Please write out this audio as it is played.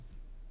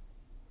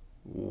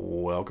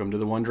Welcome to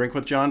the One Drink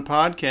with John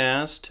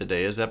podcast.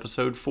 Today is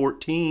episode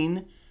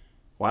 14.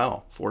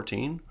 Wow,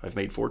 14? I've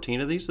made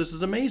 14 of these? This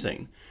is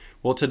amazing.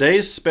 Well,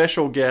 today's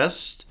special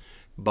guest,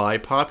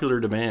 backed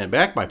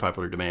by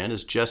popular demand,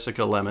 is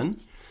Jessica Lemon.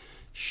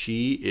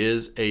 She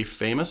is a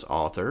famous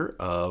author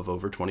of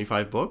over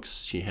 25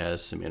 books. She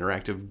has some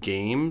interactive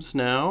games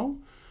now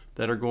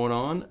that are going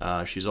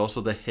on. She's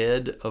also the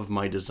head of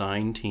my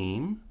design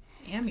team.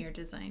 I am your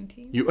design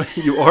team.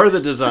 You are the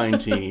design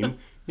team.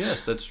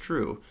 Yes, that's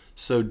true.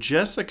 So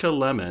Jessica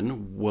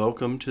Lemon,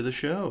 welcome to the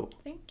show.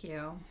 Thank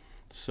you.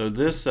 So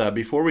this,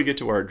 before we get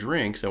to our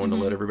drinks, I want to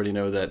let everybody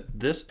know that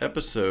this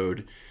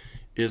episode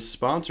is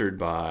sponsored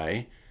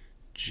by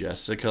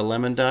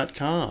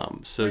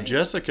JessicaLemon.com. So right.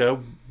 Jessica,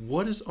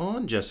 what is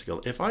on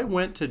Jessica? If I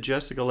went to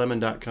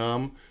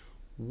JessicaLemon.com,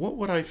 what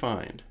would I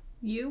find?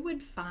 You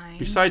would find...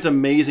 Besides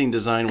amazing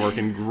design work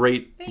and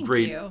great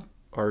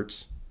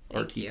arts.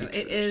 Thank you. Pictures.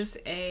 It is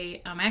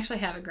I actually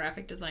have a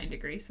graphic design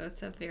degree, so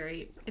it's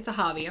a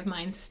hobby of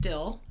mine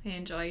still. I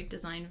enjoy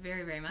design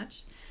very, very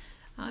much.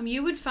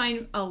 You would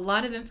find a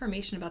lot of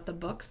information about the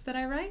books that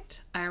I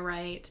write. I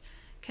write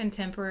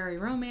contemporary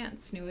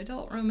romance, new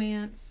adult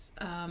romance.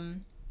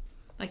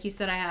 Like you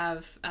said, I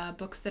have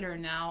books that are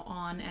now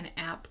on an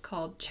app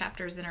called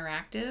Chapters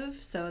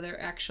Interactive. So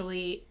they're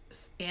actually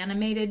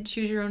animated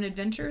choose your own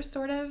adventure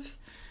sort of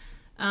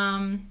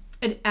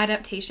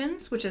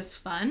adaptations, which is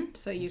fun.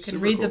 So you can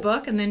read the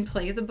book and then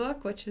play the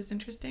book, which is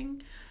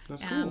interesting.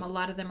 That's cool. A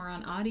lot of them are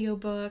on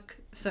audiobook.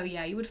 So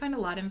yeah, you would find a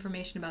lot of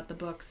information about the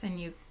books, and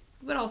you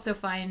would also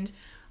find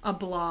a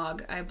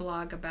blog. I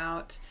blog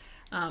about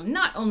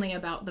not only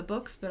about the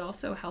books, but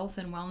also health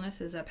and wellness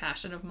is a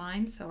passion of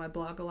mine. So I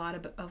blog a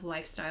lot of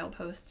lifestyle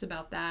posts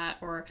about that,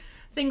 or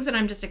things that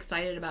I'm just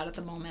excited about at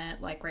the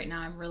moment. Like right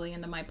now, I'm really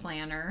into my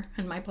planner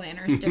and my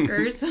planner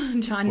stickers.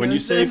 John when knows you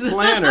say this.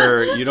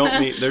 Planner, you don't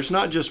mean, there's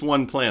not just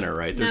one planner,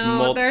 right? There's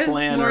multiple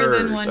planners. More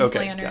than one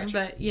planner. Gotcha.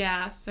 But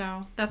yeah,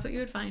 so that's what you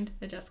would find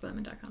at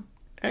JessicaLemon.com.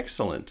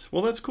 Excellent.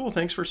 Well, that's cool.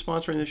 Thanks for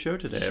sponsoring the show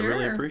today. Sure. I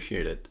really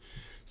appreciate it.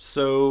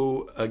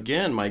 So,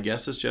 again, my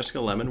guest is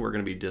Jessica Lemon. We're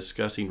going to be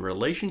discussing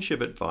relationship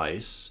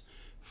advice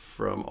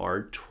from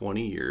our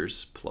 20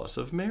 years plus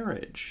of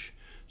marriage.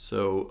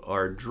 So,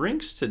 our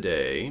drinks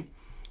today,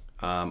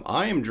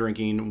 I am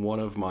drinking one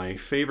of my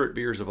favorite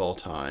beers of all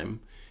time.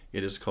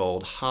 It is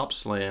called Hop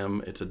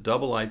Slam. It's a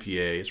double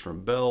IPA. It's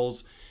from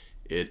Bell's.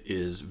 It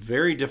is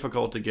very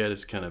difficult to get.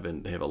 It's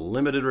they have a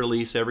limited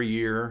release every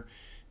year.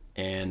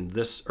 And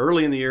this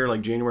early in the year,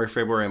 like January,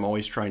 February, I'm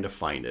always trying to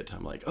find it.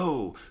 I'm like,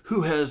 oh,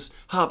 who has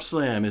Hop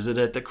Slam? Is it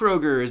at the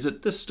Kroger? Is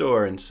it this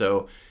store? And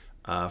so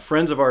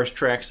friends of ours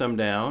track some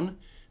down,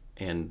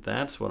 and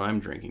that's what I'm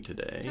drinking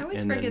today. I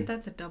always forget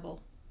that's a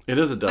double. It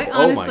is a double. I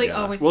honestly oh my gosh.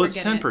 always Well, it's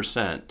forget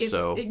 10%. It.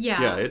 So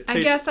yeah, it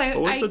tastes,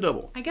 it's a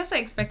double. I guess I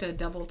expect a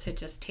double to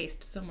just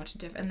taste so much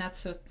different, and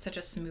that's such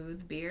a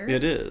smooth beer.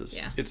 It is.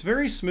 Yeah. It's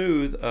very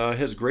smooth.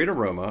 Has great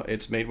aroma.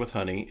 It's made with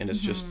honey, and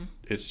it's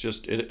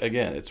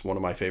it's one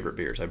of my favorite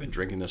beers. I've been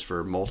drinking this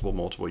for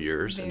multiple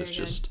years, and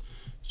it's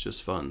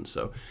just fun.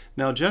 So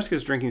now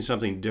Jessica's drinking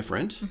something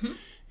different. Mm-hmm.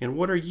 And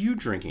what are you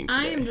drinking today?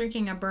 I am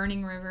drinking a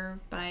Burning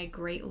River by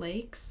Great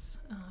Lakes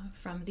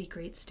from the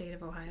great state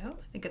of Ohio.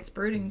 I think it's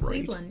brewed in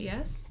Cleveland,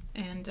 yes.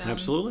 And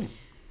absolutely.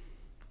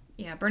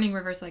 Yeah, Burning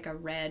River is like a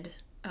red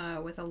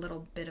with a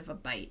little bit of a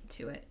bite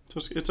to it.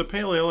 So it's a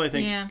pale ale, I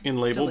think, in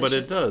label, but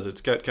it does.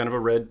 It's got kind of a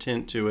red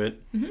tint to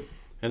it,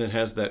 and it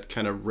has that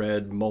kind of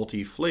red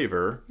malty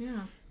flavor.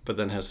 Yeah. But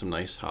then has some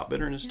nice hop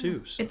bitterness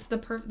too. So. It's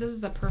this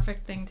is the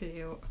perfect thing to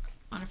do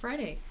on a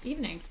Friday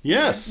evening. So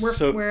yes.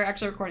 We're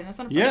actually recording this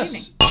on a Friday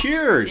evening.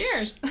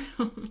 Cheers.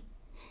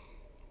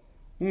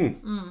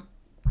 Cheers.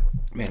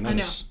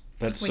 Man,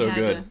 that's so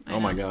good.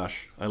 Oh my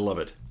gosh. I love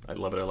it. I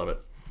love it.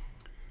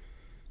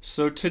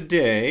 So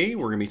today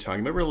we're going to be talking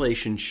about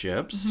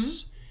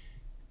relationships,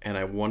 and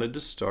I wanted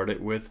to start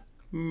it with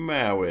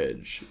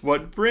marriage.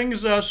 What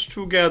brings us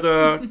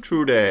together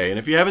today? And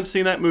if you haven't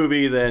seen that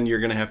movie, then you're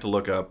going to have to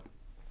look up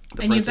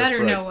The Princess you better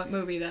Bride. know what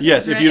movie that is.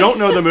 Yes, right? if you don't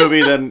know the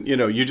movie, then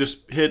you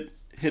just hit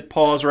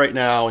pause right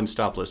now and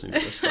stop listening to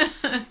this stuff.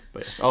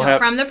 But yes, I'll have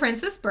from The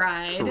Princess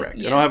Bride. Correct.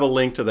 Yes. And I'll have a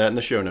link to that in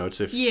the show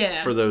notes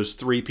for those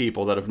 3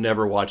 people that have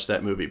never watched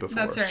that movie before.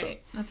 That's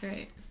right. That's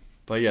right.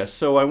 But yes,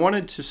 so I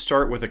wanted to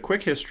start with a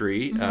quick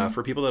history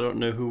for people that don't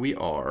know who we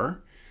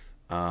are.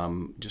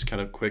 Just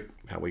kind of quick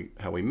how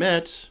we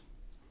met,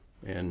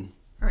 and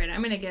all right,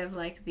 I'm going to give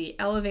like the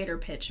elevator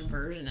pitch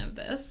version of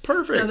this,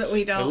 perfect, so that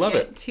we don't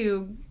get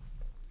too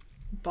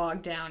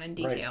bogged down in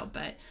detail.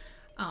 Right.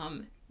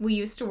 But we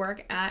used to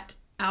work at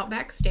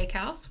Outback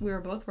Steakhouse. We were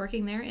both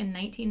working there in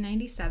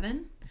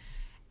 1997,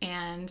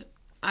 and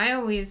I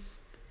always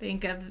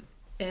think of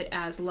it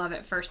as love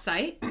at first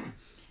sight,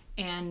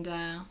 and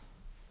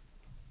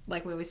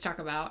like we always talk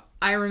about,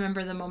 I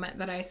remember the moment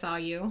that I saw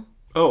you.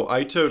 Oh,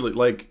 I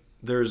totally,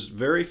 there's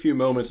very few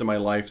moments in my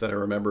life that I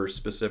remember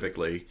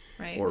specifically,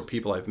 or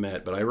people I've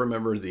met, but I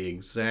remember the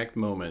exact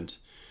moment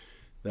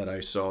that I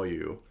saw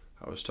you.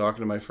 I was talking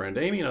to my friend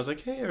Amy, and I was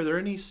like, hey, are there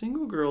any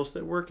single girls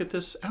that work at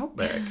this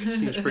Outback? It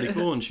seems pretty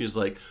cool. And she's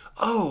like,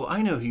 oh,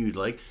 I know who you'd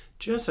like.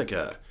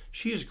 Jessica.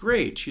 She's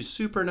great. She's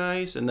super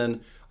nice. And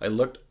then I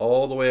looked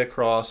all the way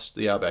across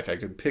the Outback. I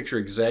could picture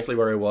exactly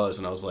where I was,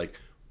 and I was like,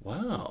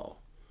 wow,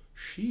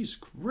 she's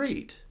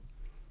great.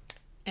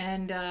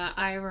 And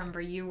I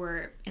remember you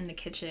were in the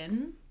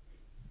kitchen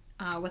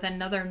with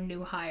another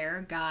new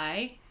hire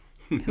guy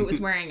who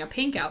was wearing a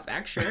pink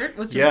Outback shirt,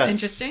 which was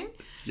interesting.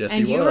 Yes,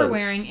 and he you was. were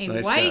wearing a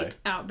Nice white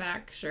guy.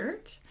 Outback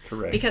shirt.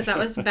 Correct. Because that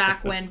was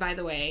back when, by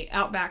the way,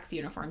 Outback's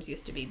uniforms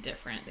used to be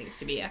different. They used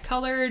to be a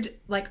colored,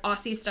 like,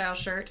 Aussie-style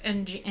shirt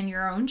and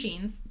your own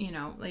jeans. You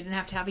know, they didn't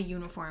have to have a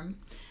uniform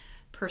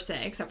per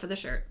se, except for the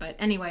shirt. But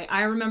anyway,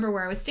 I remember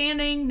where I was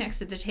standing next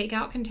to the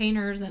takeout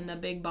containers and the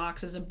big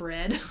boxes of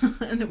bread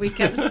that we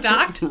kept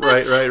stocked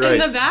Right. in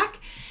the back.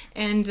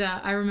 And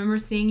I remember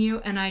seeing you,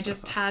 and I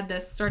just had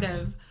this sort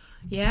of,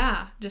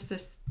 just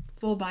this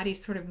full body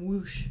sort of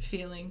whoosh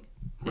feeling.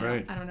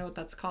 Right. I don't know what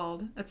that's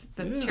called. That's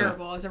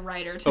terrible as a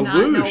writer to A not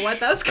whoosh. know what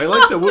that's called. I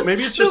like the whoosh.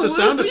 Maybe it's just The a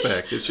sound whoosh.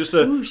 effect. It's just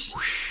a Whoosh.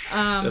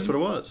 That's what it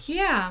was.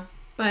 Yeah.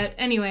 But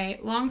anyway,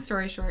 long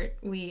story short,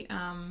 we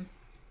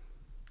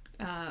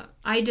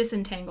I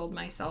disentangled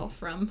myself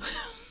from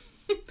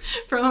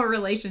from a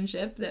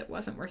relationship that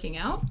wasn't working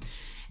out,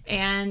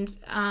 and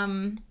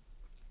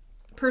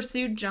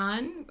pursued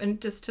John,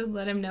 and just to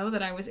let him know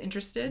that I was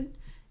interested,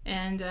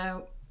 and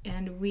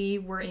we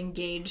were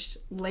engaged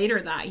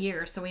later that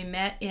year. So we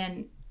met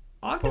in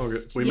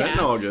August. We met in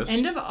August.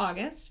 End of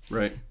August.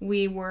 Right.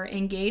 We were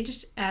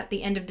engaged at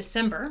the end of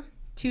December,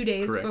 2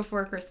 days Correct.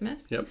 before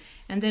Christmas. Yep.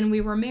 And then we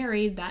were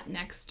married that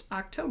next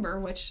October,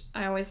 which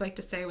I always like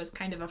to say was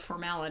kind of a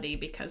formality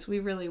because we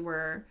really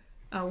were,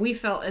 we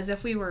felt as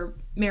if we were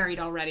married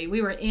already.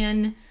 We were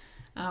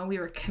we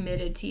were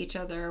committed to each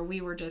other. We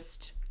were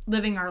just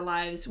living our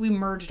lives. We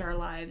merged our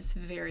lives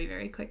very,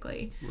 very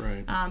quickly.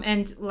 Right.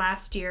 And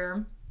last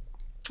year,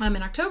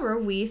 in October,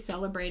 we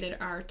celebrated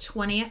our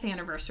 20th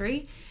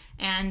anniversary.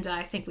 And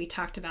I think we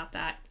talked about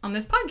that on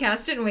this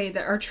podcast, didn't we?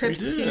 That our trip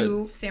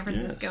to San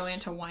Francisco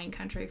and to wine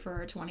country for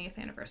our 20th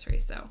anniversary.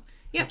 So,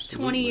 yep,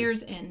 Absolutely. 20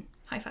 years in.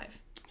 High five.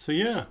 So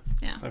yeah.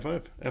 Yeah. High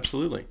five.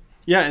 Absolutely.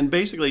 Yeah, and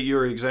basically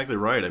you're exactly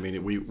right. I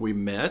mean, we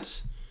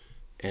met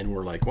and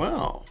we're like,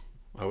 wow.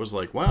 I was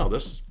like, wow,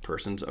 this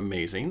person's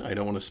amazing. I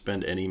don't want to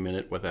spend any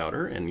minute without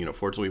her. And,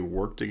 fortunately we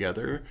worked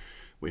together.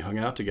 We hung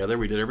out together.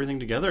 We did everything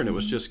together. And it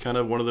was just kind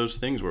of one of those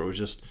things where it was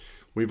just,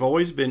 we've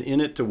always been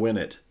in it to win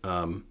it.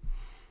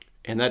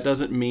 And that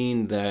doesn't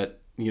mean that,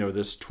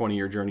 this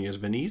 20-year journey has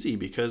been easy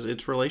because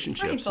it's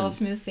relationships. Right, it's all and,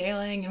 smooth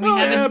sailing. And we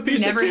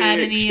haven't never had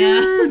any...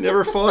 Sure.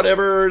 Never fought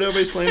ever.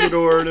 Nobody slammed the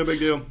door. No big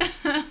deal.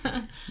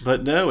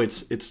 But no,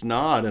 it's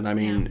not. And I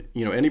mean,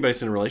 anybody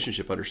that's in a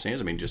relationship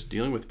understands. I mean, just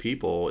dealing with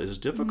people is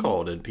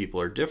difficult and people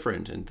are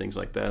different and things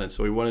like that. And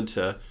so we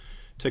wanted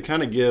to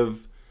kind of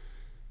give,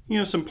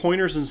 some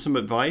pointers and some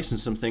advice and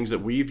some things that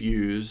we've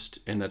used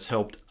and that's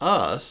helped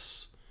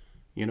us,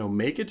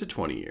 make it to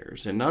 20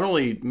 years. And not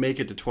only make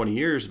it to 20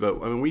 years,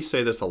 but I mean, we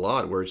say this a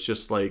lot where it's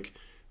just like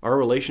our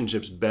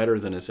relationship's better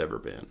than it's ever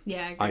been.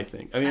 Yeah, I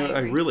think. I mean, I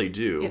really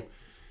do. Yep.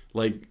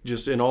 Like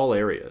just in all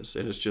areas.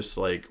 And it's just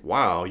like,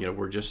 wow,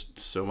 we're just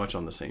so much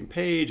on the same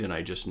page and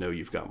I just know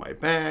you've got my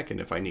back. And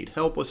if I need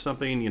help with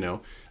something,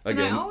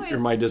 again, you're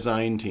my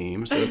design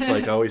team. So it's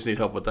like, I always need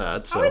help with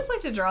that. So I always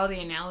like to draw the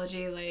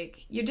analogy,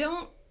 like you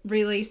don't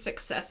really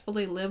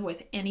successfully live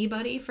with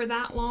anybody for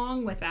that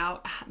long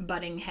without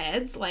butting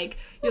heads. Like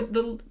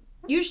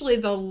usually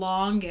the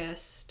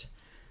longest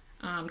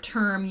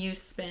term you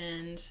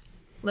spend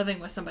living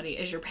with somebody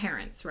is your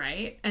parents,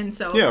 right? And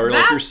so or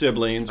like your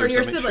siblings or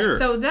your something. siblings.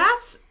 Sure. So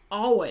that's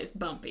always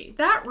bumpy.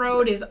 That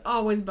road is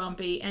always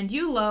bumpy, and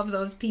you love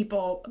those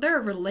people.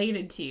 They're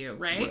related to you,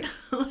 right?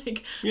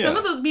 Like some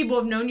of those people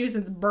have known you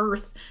since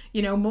birth.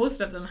 Most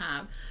of them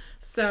have.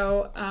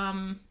 So,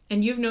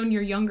 and you've known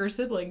your younger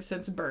siblings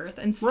since birth,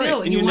 and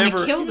still and you want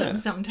to kill them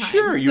sometimes.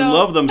 Sure, you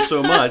love them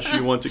so much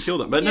you want to kill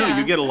them, but no, Yeah.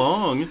 you get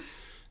along.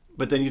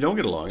 But then you don't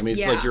get along. I mean,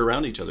 it's like you're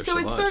around each other so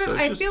it's much. sort of. So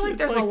I feel like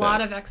there's a lot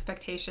that. of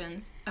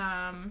expectations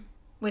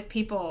with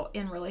people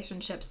in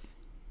relationships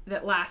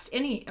that last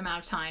any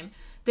amount of time.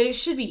 That it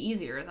should be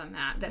easier than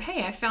that. That,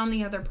 hey, I found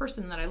the other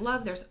person that I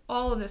love. There's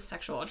all of this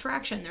sexual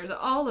attraction. There's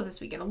all of this.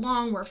 We get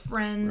along. We're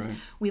friends. Right.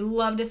 We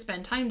love to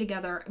spend time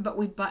together. But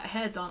we butt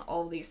heads on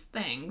all these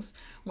things.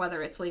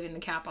 Whether it's leaving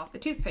the cap off the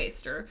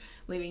toothpaste or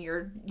leaving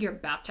your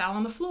bath towel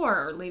on the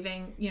floor or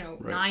leaving,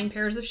 9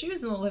 pairs of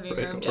shoes in the living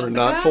room. Or Jessica.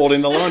 not folding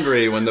the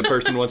laundry when the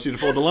person wants you to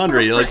fold the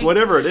laundry. Like,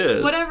 whatever it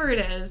is. Whatever it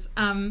is.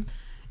 And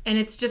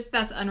it's just,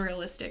 that's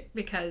unrealistic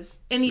because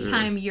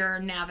anytime you're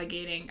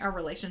navigating a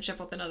relationship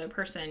with another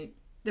person,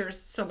 there's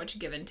so much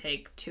give and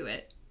take to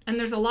it. And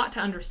there's a lot to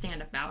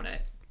understand about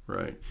it.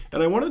 Right.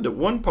 And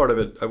one part of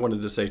it I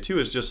wanted to say too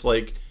is just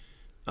like,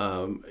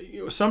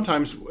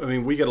 sometimes, I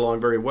mean, we get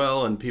along very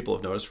well and people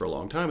have noticed for a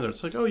long time and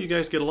it's like, oh, you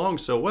guys get along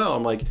so well.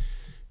 I'm like,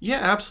 Yeah,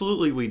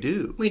 absolutely, we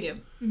do. We do.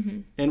 Mm-hmm.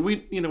 And we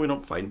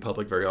don't fight in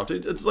public very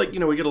often. It's like,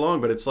 we get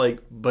along, but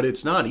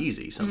it's not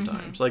easy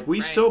sometimes. Like, we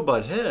Right. still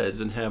butt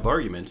heads and have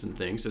arguments and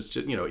things. It's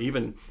just,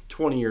 even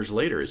 20 years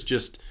later, it's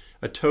just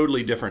a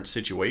totally different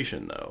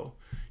situation, though.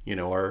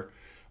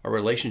 Our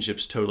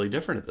relationship's totally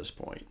different at this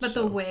point. But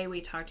the way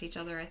we talk to each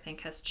other, I think,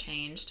 has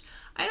changed.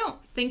 I don't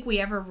think we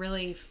ever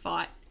really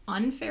fought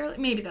unfairly.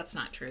 Maybe that's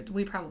not true.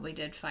 We probably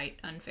did fight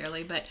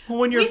unfairly, but well,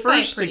 when you're we fight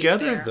first pretty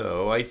together, fair.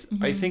 though, I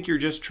think you're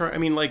just trying. I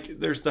mean, like,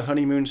 there's the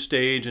honeymoon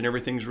stage, and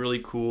everything's really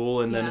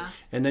cool, and Yeah.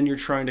 then you're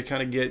trying to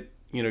kind of get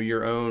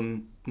your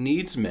own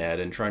needs met,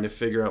 and trying to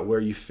figure out where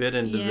you fit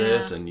into Yeah.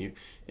 this, and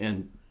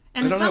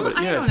I don't know, but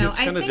I don't know. it's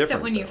I kind of think different.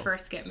 that when you though.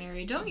 first get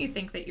married, don't you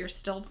think that you're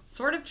still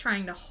sort of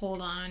trying to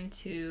hold on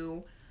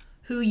to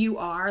who you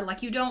are?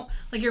 Like, you don't,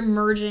 like, you're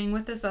merging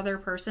with this other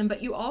person,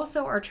 but you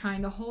also are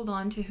trying to hold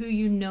on to who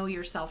you know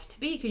yourself to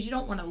be, because you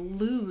don't want to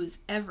lose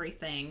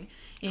everything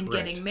in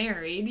Correct. getting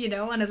married,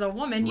 and as a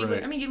woman,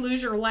 Right. you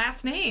lose your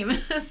last name,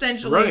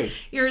 essentially. Right.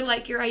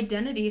 Your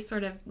identity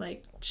sort of,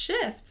 like,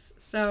 shifts.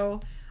 So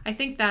I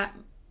think that,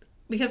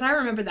 because I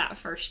remember that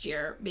first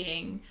year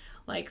being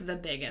like the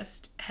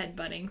biggest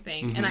headbutting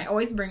thing. And I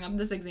always bring up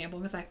this example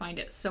because I find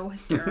it so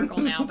hysterical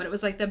now, but it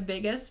was like the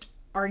biggest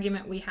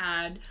argument we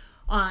had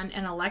on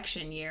an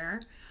election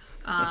year.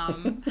 It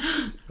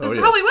was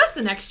probably was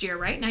the next year,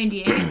 right?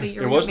 98, the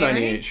year It we was got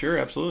married. 98, sure,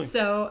 absolutely.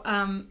 So,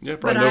 Yeah, but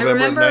probably I November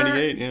remember of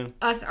 98, yeah.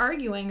 us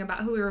arguing about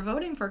who we were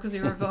voting for, because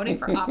we were voting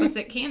for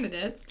opposite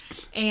candidates.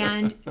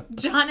 And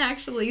John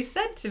actually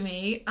said to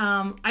me,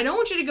 I don't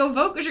want you to go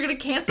vote because you're going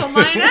to cancel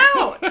mine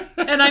out.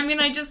 And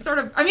I just sort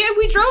of,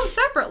 we drove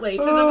separately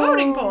to the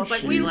voting polls.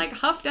 Like, we shoot. like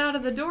huffed out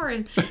of the door,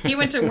 and he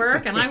went to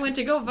work and I went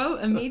to go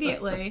vote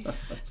immediately.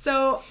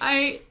 So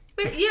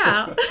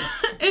yeah,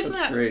 isn't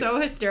That's that great.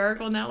 so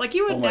hysterical now? Like,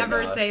 you would Oh my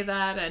never gosh. say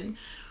that, and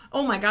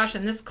oh my gosh,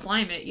 in this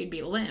climate, you'd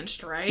be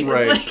lynched, right? It's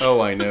Right. like,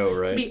 Oh, I know,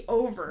 right? be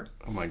over.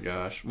 Oh my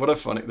gosh, what a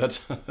funny.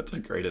 That's a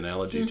great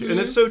analogy too, and Mm-hmm.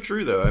 it's so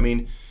true though. I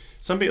mean,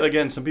 some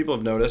people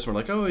have noticed. And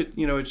we're like, oh,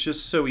 it's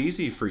just so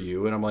easy for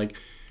you, and I'm like,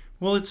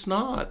 well, it's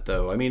not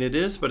though. I mean, it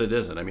is, but it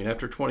isn't. I mean,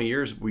 after 20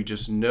 years, we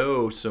just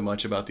know so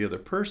much about the other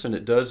person.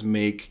 It does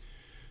make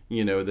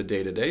the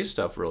day-to-day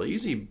stuff really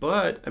easy,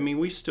 but I mean,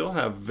 we still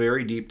have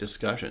very deep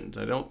discussions.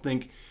 I don't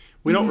think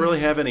we don't really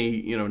have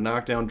any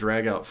knockdown,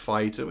 drag out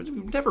fights.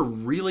 We've never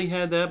really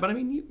had that, but I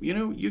mean,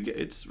 you get,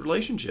 it's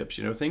relationships.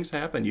 Things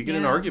happen. You get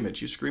in Yeah.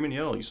 arguments, you scream and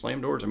yell, you slam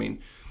doors. I mean,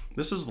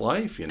 this is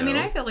life.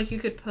 I feel like you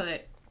could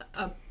put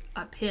a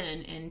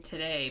pin in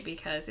today,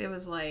 because it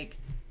was like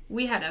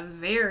we had a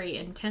very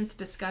intense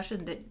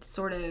discussion that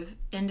sort of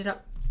ended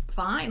up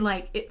fine.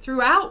 Like, it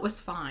throughout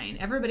was fine.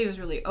 Everybody was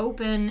really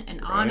open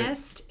and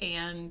honest,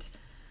 and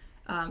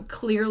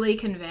clearly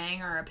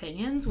conveying our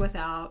opinions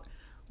without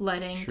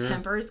letting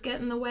tempers get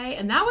in the way.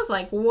 And that was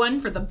like one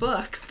for the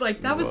books.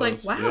 Like, that was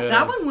like, wow, yeah.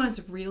 that one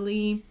was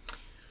really,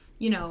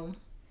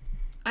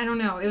 I don't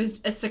know. It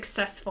was a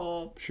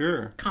successful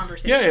Sure.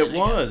 conversation. Yeah, it I guess.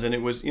 was, and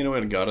it was,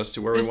 it got us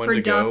to where It we was wanted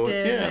to go.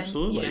 productive. Yeah, and-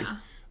 absolutely. yeah.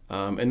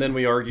 And then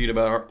we argued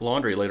about our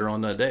laundry later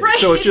on that day. Right.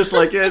 So it's just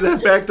like,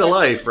 back to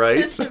life,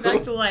 right? So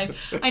back to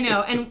life. I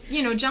know. And,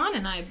 John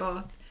and I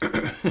both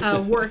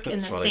work in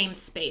the funny. same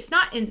space.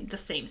 Not in the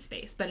same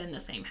space, but in the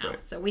same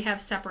house. So we have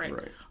separate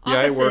Right. Yeah,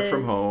 offices. I work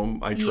from home.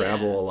 I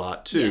travel a Yes.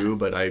 lot too, Yes.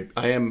 but I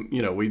am,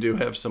 we do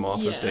have some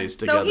office Yeah. days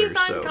together. So he's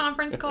on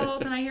conference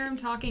calls, and I hear him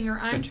talking, or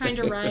I'm trying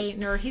to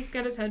write, or he's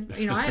got his head,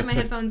 I have my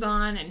headphones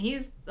on, and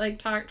he's like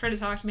trying to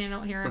talk to me, and I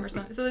don't hear him or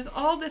something. So there's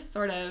all this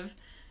sort of,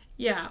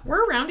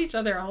 we're around each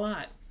other a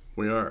lot.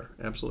 We are,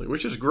 absolutely,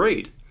 which is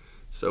great.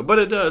 So, but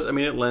it does,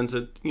 it lends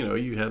it,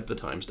 you have the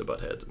times to butt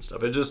heads and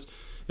stuff.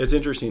 It's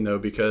interesting though,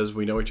 because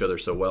we know each other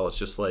so well. It's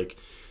just like,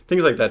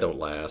 things like that don't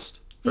last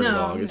very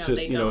long. It's just,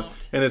 they don't.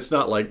 and it's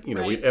not like, we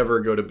Right. ever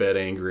go to bed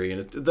angry,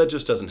 and that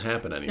just doesn't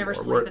happen anymore. Never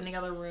sleep in the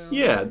other room.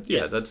 Yeah,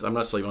 I'm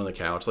not sleeping on the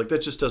couch. Like, that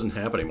just doesn't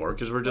happen anymore,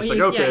 because we're just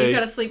Yeah, okay. you've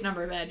got a sleep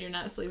number bed. You're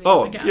not sleeping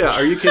Oh, on the couch. yeah.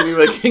 Are you kidding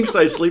me? Like, king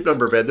size sleep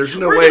number bed. There's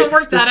no We're way. gonna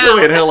work There's that no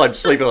way in out. hell I'm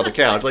sleeping on the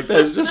couch. Like, that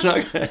is just not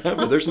going to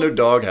happen. There's no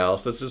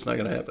doghouse. That's just not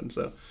going to happen.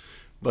 So,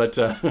 but,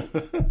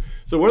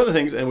 so one of the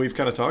things, and we've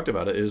kind of talked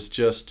about it, is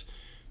just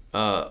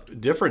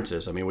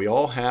differences. We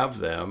all have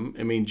them.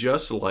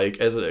 Just like,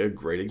 as a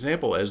great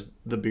example, as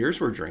the beers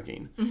we're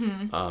drinking.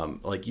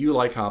 Mm-hmm. Like, you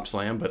like Hop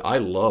Slam, but I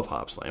love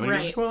Hop Slam. And you're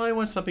like, well, I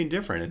want something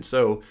different. And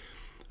so,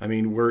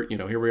 we're,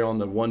 here we are on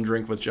the One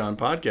Drink with John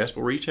podcast, but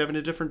we're each having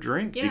a different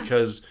drink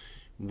because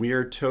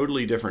we're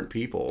totally different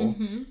people,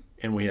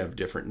 and we have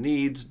different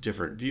needs,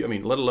 different view.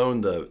 Let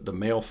alone the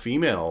male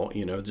female,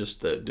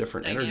 just the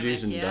different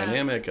energies and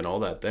dynamic and all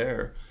that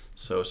there.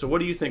 So what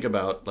do you think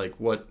about, like,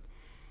 what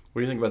do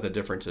you think about the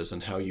differences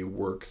and how you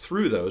work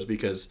through those?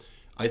 Because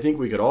I think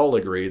we could all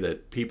agree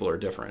that people are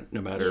different,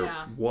 no matter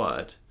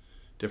what,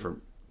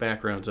 different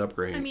backgrounds,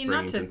 upbringings,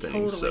 not to and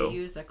things. totally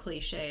use a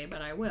cliche,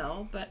 but I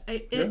will. But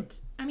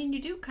you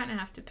do kind of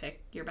have to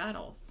pick your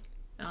battles.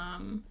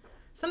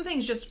 Some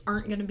things just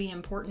aren't going to be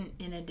important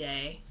in a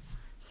day.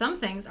 Some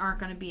things aren't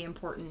going to be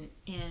important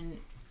in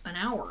an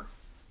hour.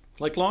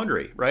 Like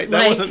laundry, right?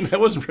 Like, that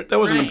wasn't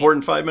right.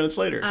 important 5 minutes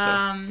later.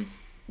 So.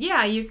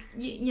 Yeah,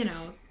 you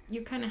know,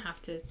 you kind of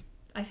have to,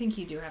 I think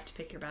you do have to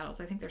pick your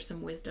battles. I think there's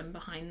some wisdom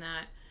behind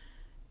that.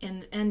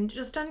 And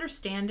just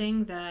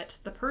understanding that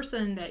the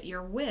person that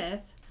you're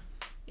with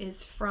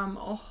is from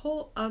a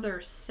whole other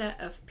set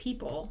of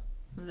people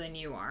than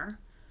you are.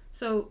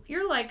 So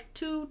you're like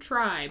two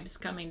tribes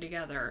coming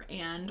together,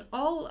 and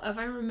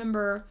I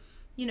remember,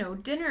 you know,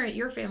 dinner at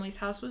your family's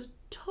house was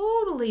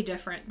totally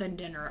different than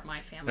dinner at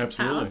my family's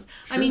house.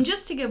 Sure. I mean,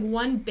 just to give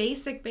one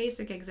basic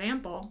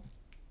example,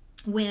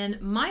 when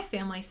my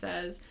family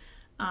says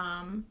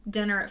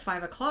dinner at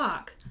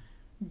 5:00,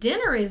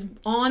 dinner is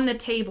on the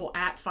table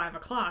at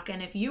 5:00,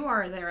 and if you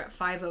are there at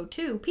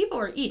 5:02, people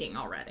are eating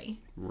already.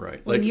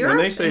 Right. Like when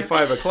they say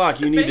 5:00,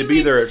 you need to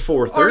be there at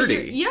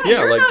 4:30.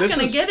 You're like, not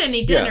going to get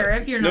any dinner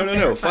if you're not there.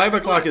 No.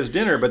 5:00 is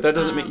dinner, but that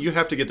doesn't mean you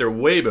have to get there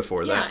way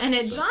before that. Yeah, and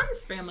at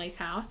John's family's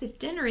house, if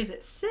dinner is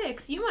at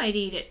 6, you might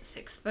eat at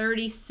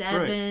 6:30,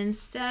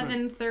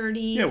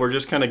 7:30. Yeah, we're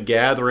just kind of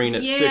gathering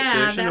at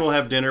 6-ish, and we'll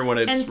have dinner when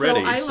it's ready.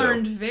 And so I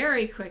learned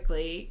very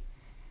quickly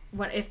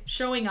if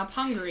showing up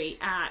hungry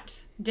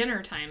at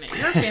dinner time at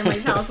your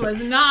family's house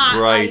was not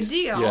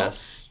ideal.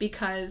 Yes.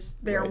 Because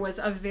there's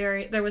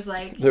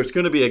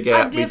going to be a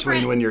gap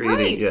between when you're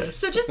eating. Yes.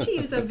 So just to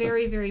use a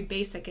very, very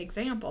basic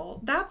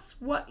example,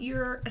 that's what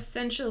you're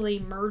essentially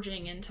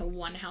merging into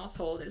one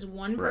household is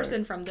one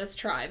person from this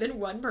tribe and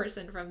one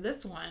person from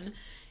this one.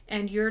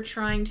 And you're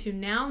trying to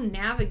now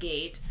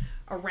navigate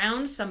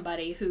around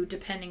somebody who,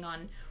 depending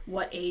on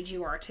what age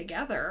you are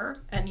together,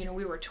 and you know,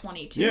 we were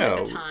 22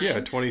 at the time.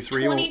 Yeah,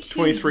 23 when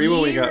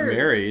we got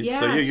married. Yeah,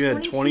 so you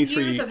had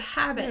 23 years of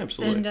habits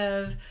and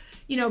of,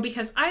 you know,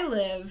 because I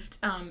lived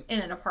in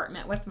an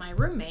apartment with my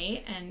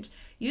roommate, and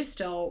you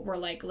still were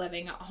like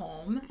living at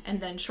home,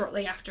 and then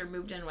shortly after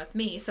moved in with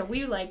me. So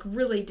we like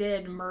really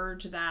did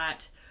merge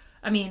that.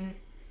 I mean,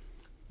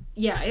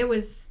 yeah, it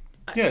was.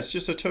 Yeah, it's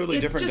just a totally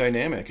different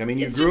dynamic. I mean,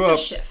 you grew up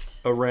shift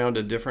around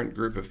a different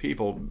group of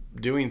people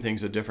doing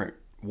things a different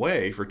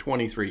way for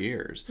 23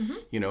 years. Mm-hmm.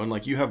 You know, and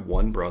like you have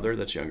one brother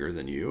that's younger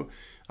than you.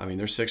 I mean,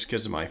 there's 6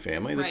 kids in my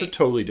family. That's a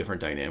totally different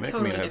dynamic.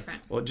 Totally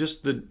different. Well,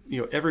 just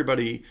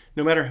everybody,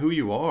 no matter who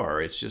you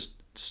are, it's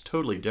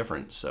totally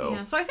different. So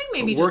yeah, so I think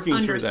maybe just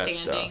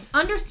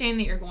understanding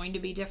that you're going to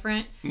be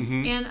different,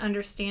 and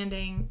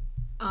understanding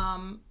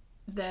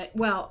that.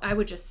 Well, I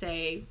would just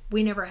say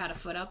we never had a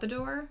foot out the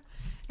door.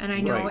 And I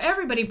know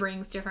everybody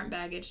brings different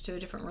baggage to a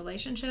different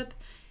relationship.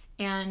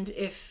 And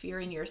if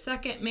you're in your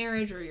second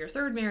marriage or your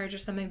third marriage or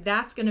something,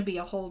 that's going to be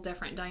a whole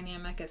different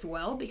dynamic as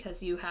well,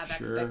 because you have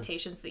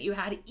expectations that you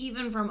had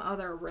even from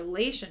other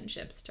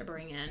relationships to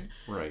bring in.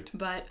 Right.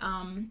 But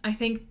I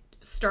think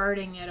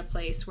starting at a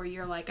place where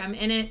you're like, I'm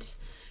in it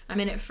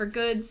for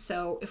good.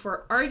 So if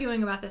we're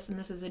arguing about this and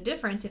this is a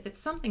difference, if it's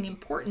something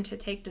important to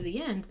take to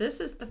the end, this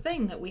is the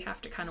thing that we have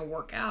to kind of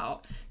work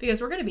out,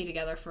 because we're going to be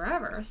together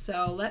forever.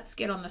 So let's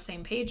get on the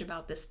same page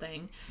about this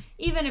thing,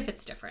 even if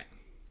it's different.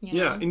 You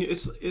know? Yeah, and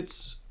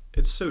it's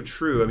so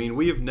true. I mean,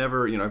 we have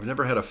never, I've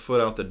never had a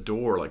foot out the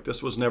door. Like,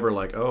 this was never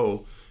like,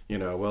 well,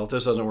 if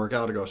this doesn't work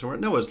out, to go somewhere.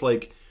 No, it's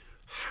like,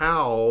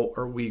 how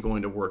are we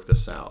going to work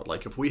this out?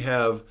 Like, if we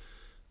have,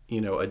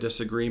 a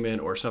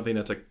disagreement or something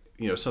that's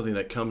something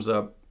that comes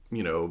up,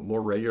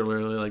 more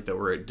regularly, like that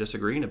we're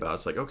disagreeing about.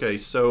 It's like, okay,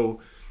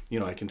 so,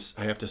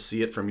 I have to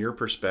see it from your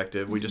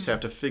perspective. We just have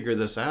to figure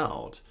this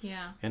out.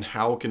 Yeah. And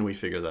how can we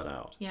figure that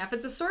out? Yeah. If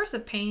it's a source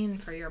of pain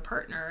for your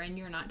partner and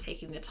you're not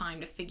taking the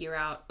time to figure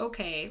out,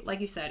 okay, like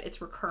you said,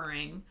 it's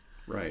recurring.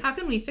 Right. How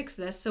can we fix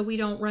this so we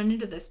don't run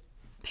into this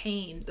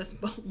pain, this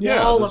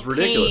wall of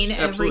pain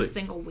every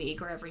single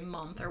week or every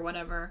month or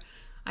whatever?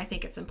 I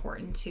think it's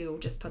important to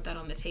just put that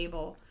on the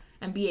table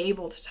and be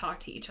able to talk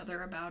to each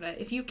other about it.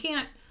 If you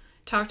can't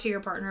talk to your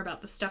partner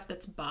about the stuff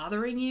that's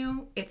bothering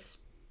you,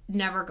 it's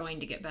never going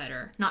to get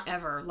better. Not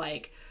ever.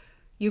 Like,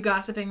 you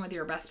gossiping with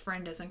your best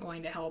friend isn't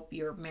going to help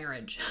your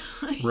marriage.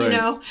 Right.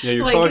 Yeah,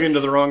 you're talking to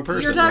the wrong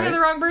person. You're talking to the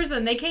wrong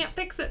person. They can't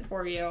fix it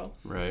for you.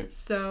 Right.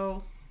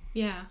 So,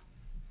 yeah.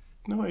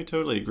 No, I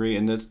totally agree.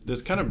 And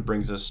this kind of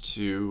brings us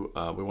to,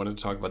 we wanted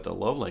to talk about the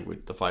love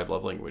language, the 5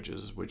 love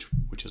languages, which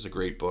is a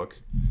great book.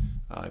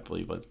 I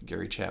believe with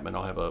Gary Chapman.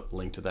 I'll have a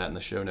link to that in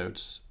the show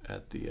notes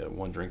at the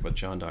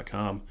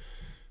onedrinkwithjohn.com.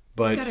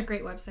 But it's got a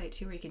great website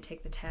too where you can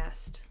take the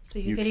test. So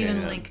you can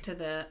even link to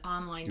the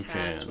online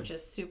test, which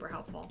is super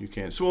helpful. You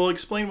can. So we'll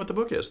explain what the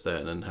book is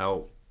then and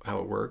how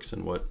it works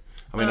and what.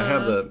 I mean, I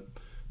have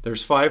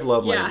there's 5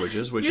 love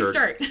languages, which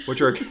are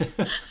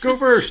go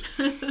first,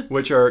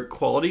 which are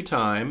quality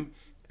time,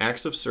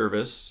 acts of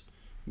service,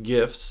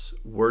 gifts,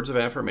 words of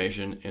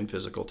affirmation, and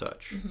physical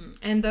touch. Mm-hmm.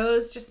 And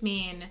those just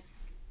mean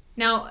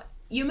now.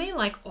 You may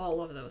like all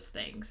of those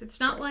things.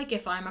 It's not like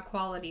if I'm a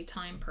quality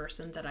time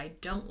person that I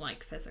don't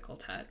like physical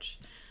touch.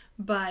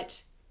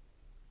 But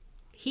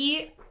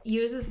he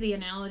uses the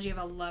analogy of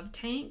a love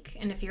tank.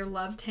 And if your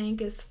love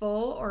tank is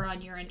full or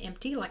you're an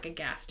empty, like a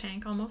gas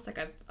tank almost, like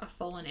a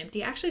full and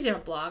empty. I actually did a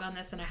blog on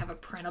this and I have a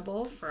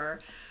printable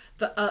for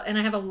and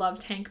I have a love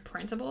tank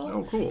printable.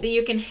 Oh, cool. That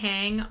you can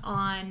hang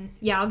on.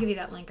 Yeah, I'll give you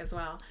that link as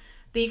well.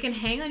 That you can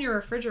hang on your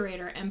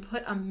refrigerator and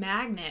put a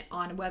magnet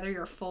on whether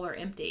you're full or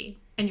empty,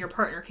 and your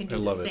partner can do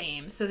the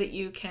same, so that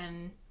you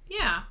can.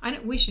 Yeah,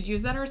 we should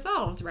use that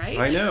ourselves, right?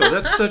 I know.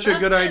 That's such a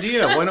good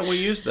idea. Why don't we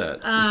use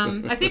that?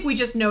 I think we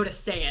just know to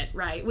say it,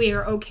 right? We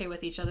are okay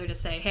with each other to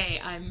say, hey,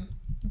 I'm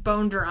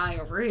bone dry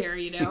over here,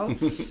 you know?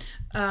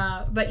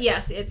 But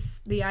yes, it's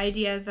the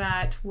idea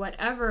that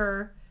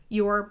whatever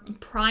your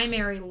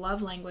primary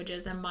love language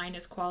is, and mine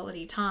is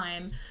quality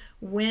time,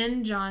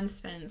 when John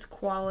spends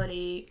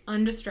quality,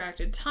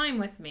 undistracted time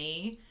with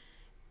me,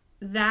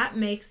 that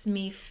makes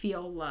me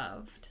feel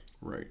loved.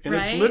 Right. And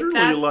it's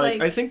literally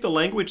like, I think the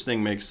language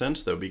thing makes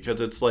sense, though,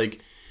 because it's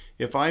like,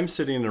 if I'm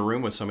sitting in a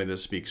room with somebody that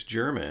speaks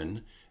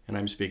German and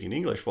I'm speaking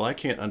English, well, I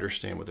can't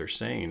understand what they're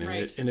saying.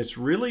 And, and it's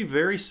really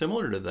very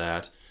similar to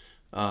that.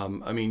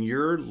 I mean,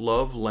 your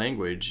love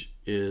language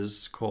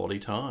is quality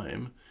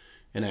time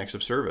and acts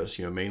of service,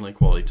 you know, mainly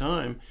quality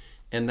time.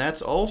 And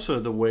that's also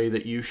the way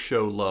that you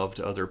show love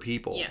to other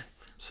people.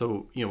 Yes.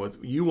 So, you know,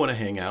 you want to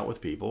hang out with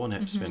people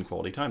and spend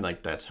quality time.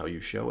 Like, that's how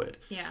you show it.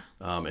 Yeah.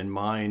 And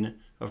mine,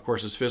 of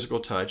course, is physical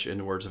touch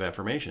and words of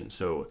affirmation.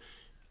 So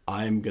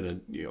I'm going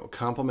to, you know,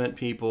 compliment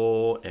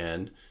people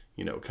and,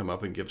 you know, come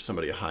up and give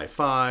somebody a high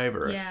five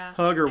or a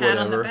hug or pat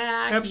whatever. On the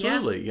back.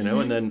 Absolutely. You know,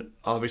 and then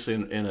obviously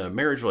in a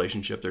marriage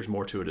relationship, there's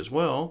more to it as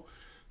well.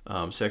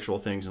 Sexual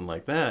things and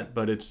like that.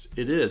 But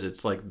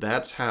it's like,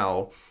 that's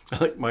how,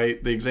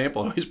 like the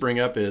example I always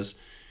bring up is,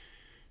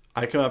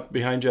 I come up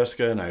behind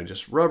Jessica and I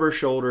just rub her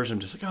shoulders. I'm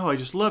just like, oh, I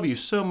just love you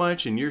so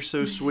much and you're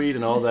so sweet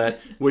and all that,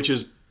 which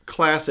is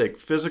classic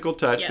physical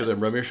touch because I'm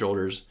rubbing your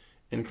shoulders,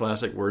 and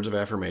classic words of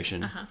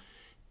affirmation.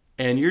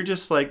 And you're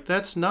just like,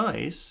 that's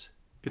nice.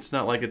 It's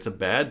not like it's a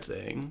bad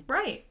thing.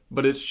 Right.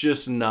 But it's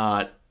just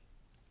not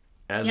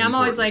as I'm important.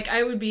 always like,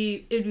 it'd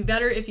be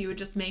better if you would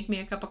just make me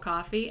a cup of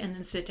coffee and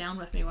then sit down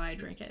with me while I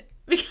drink it.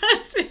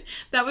 Because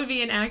that would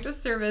be an act of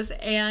service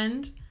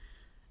and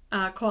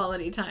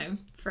quality time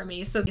for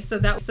me. So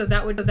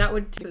that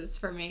would do this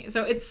for me.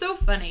 So it's so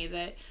funny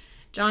that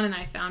John and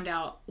I found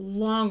out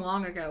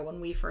long ago when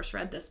we first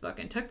read this book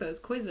and took those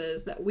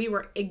quizzes that we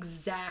were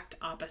exact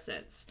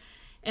opposites.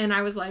 And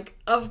I was like,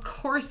 of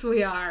course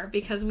we are,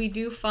 because we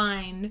do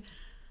find,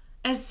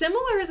 as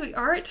similar as we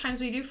are at times,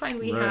 we do find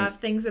we have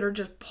things that are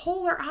just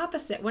polar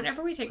opposite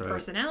whenever we take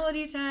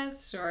personality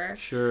tests or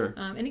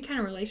any kind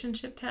of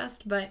relationship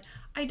test. But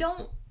I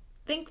don't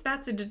think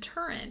that's a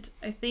deterrent.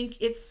 I think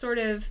it's sort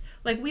of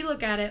like, we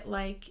look at it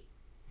like,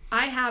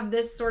 I have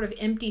this sort of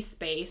empty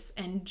space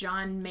and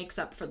John makes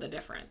up for the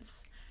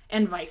difference,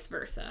 and vice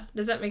versa.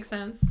 Does that make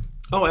sense?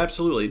 Oh,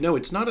 absolutely. No,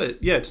 it's not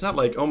it's not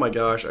like, oh my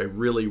gosh, I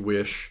really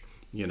wish,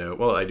 you know,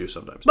 well, I do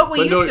sometimes. But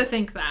we used to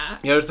think that.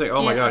 Yeah, I used to think,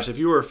 oh my gosh, if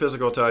you were a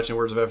physical touch and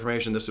words of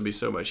affirmation, this would be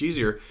so much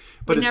easier.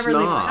 But it's never leave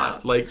the not.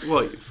 house. Like,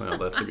 well,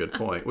 that's a good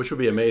point, which would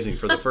be amazing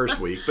for the first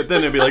week. But then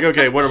it'd be like,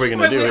 okay, what are we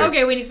going to do here?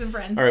 Okay, we need some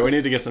friends. All right, we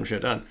need to get some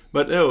shit done.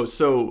 But no,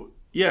 so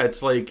yeah,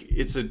 it's like,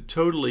 it's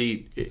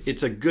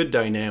a good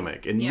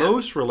dynamic. In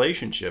most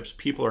relationships,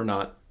 people are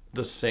not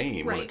the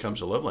same when it comes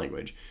to love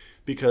language,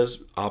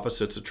 because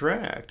opposites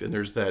attract, and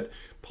there's that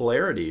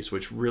polarities,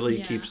 which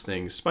really keeps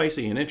things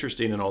spicy and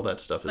interesting and all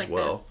that stuff as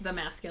well. That's the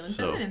masculine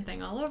feminine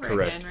thing all over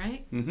again,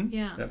 right?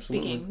 Yeah.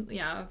 Absolutely. Speaking,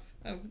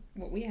 of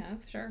what we have,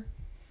 sure.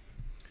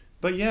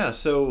 But yeah,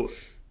 so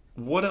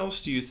what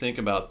else do you think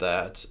about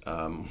that?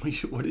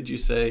 What did you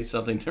say?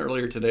 Something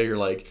earlier today, you're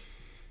like,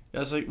 I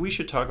was like, we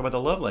should talk about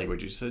the love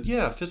language. You said,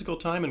 yeah, physical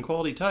time and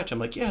quality touch. I'm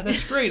like, yeah,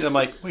 that's great. And I'm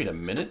like, wait a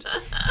minute.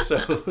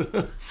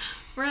 So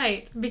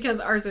right, because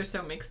ours are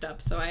so mixed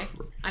up. So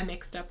I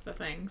mixed up the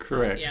things.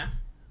 Correct. But, yeah.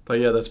 But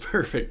yeah, that's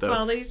perfect though.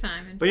 Quality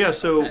time and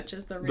touch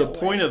is the real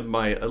point of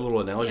my little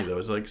analogy though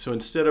is like, so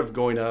instead of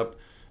going up,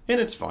 and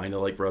it's fine to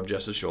like rub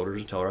Jess's shoulders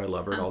and tell her I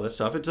love her and all that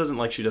stuff, it doesn't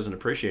like she doesn't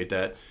appreciate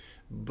that.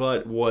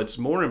 But what's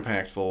more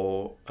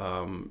impactful,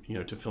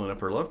 to filling up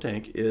her love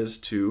tank is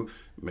to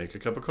make a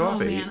cup of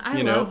coffee. Oh man,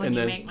 I love when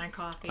you make my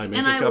coffee. I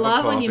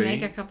love when you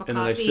make a cup of coffee. And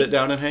then I sit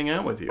down and hang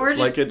out with you. Or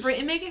just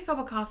make a cup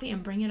of coffee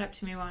and bring it up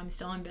to me while I'm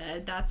still in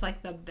bed. That's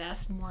like the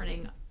best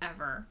morning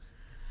ever.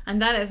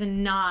 And that is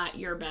not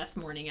your best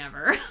morning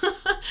ever.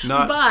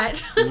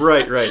 But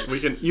right.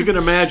 You can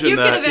imagine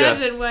that. You can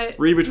imagine what.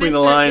 Read between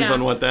the lines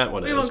on what that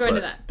one is. We won't go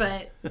into that.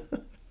 But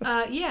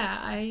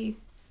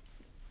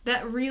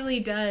that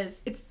really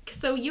does. It's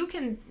so you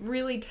can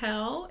really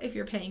tell if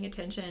you're paying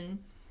attention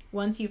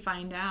once you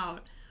find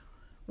out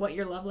what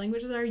your love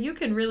languages are. You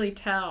can really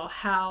tell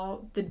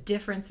how the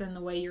difference in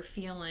the way you're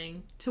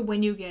feeling to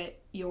when you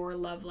get your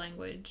love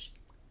language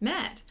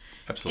met.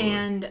 Absolutely.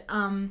 And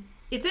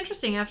it's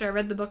interesting. After I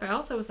read the book, I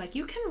also was like,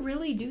 you can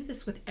really do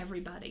this with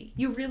everybody.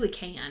 You really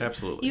can.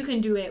 Absolutely. You can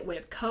do it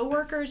with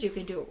coworkers. You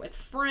can do it with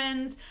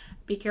friends.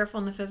 Be careful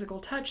in the physical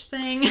touch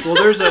thing. Well,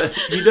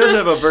 he does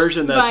have a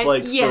version that's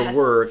But, for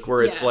work,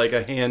 where it's yes. like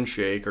a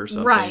handshake or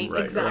something, right, or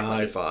exactly. a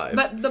high five.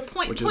 But the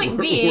point work-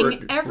 being,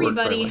 work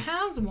everybody friendly.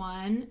 has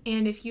one,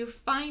 and if you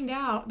find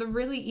out, the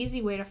really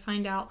easy way to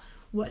find out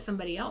what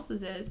somebody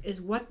else's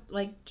is what,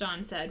 like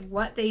John said,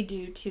 what they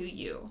do to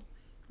you,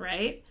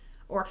 right?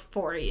 Or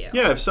for you.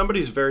 Yeah, if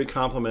somebody's very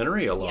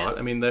complimentary a lot, Yes.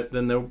 I mean,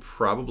 then they're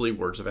probably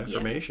words of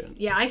affirmation. Yes.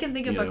 Yeah, I can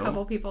think of You a know?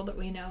 couple people that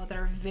we know that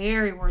are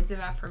very words of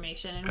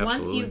affirmation. And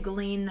once you Absolutely.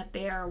 glean that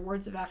they are a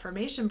words of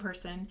affirmation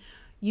person,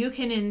 you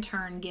can in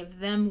turn give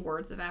them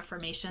words of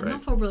affirmation. And Right.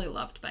 they'll feel really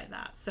loved by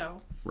that.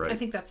 So Right. I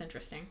think that's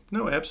interesting.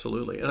 No,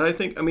 absolutely. And I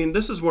think, I mean,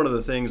 this is one of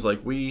the things, like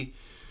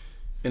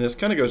and this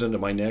kind of goes into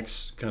my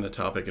next kind of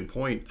topic and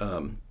point,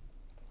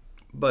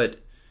 but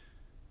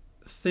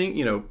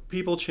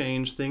people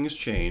change, things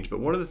change, but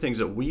one of the things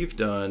that we've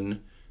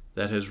done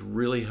that has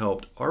really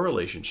helped our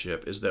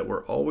relationship is that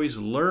we're always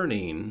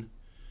learning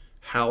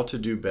how to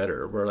do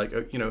better. We're like,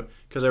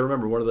 because I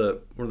remember one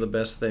of the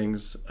best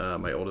things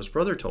my oldest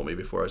brother told me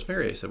before I was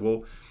married. I said,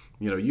 well,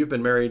 you've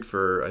been married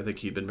for, I think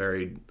he'd been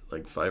married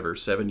like 5 or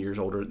 7 years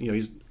older.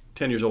 He's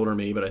 10 years older than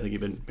me, but I think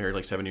he'd been married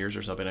like 7 years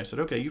or something. I said,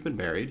 okay, you've been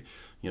married.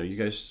 You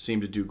guys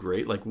seem to do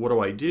great. Like, what do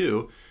I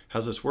do?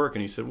 How's this work?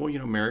 And he said, well,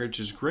 marriage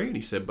is great.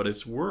 He said, but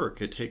it's work.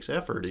 It takes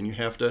effort, and you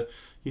have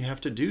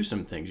to do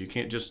some things. You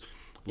can't just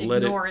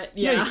Ignore it.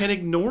 Yeah, Yeah. you can't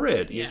ignore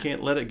it. Yeah. You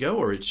can't let it go,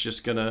 or it's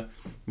just gonna,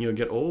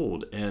 get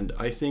old. And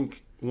I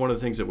think one of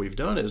the things that we've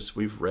done is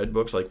we've read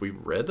books, like we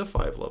read the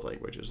 5 Love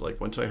Languages. Like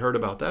once I heard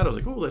about that, I was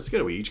like, oh, let's get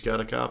it. We each got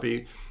a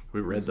copy.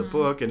 We read the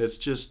book, and it's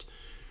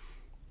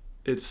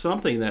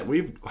something that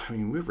we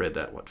read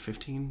that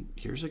 15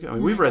 years ago. I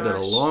mean, we've read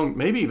that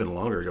maybe even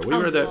longer ago. We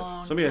read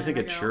that, somebody I think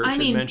at church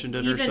had mentioned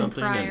it or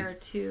something. Even prior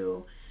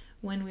to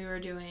when we were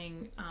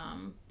doing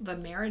the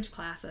marriage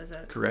classes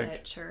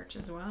at church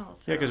as well.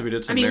 So. Yeah, because we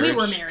did some we marriage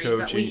were married,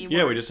 coaching.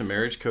 but we did some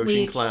marriage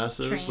coaching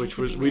classes, which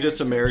we did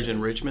some marriage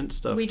enrichment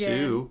stuff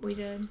too. We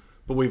did.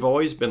 But we've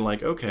always been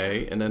like,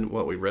 okay, and then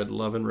we read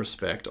Love and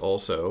Respect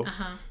also.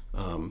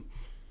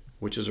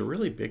 Which is a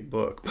really big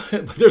book,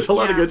 but there's a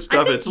lot of good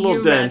stuff. It's a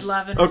little dense. Read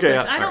Love and Okay,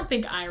 Respect. I don't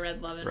think I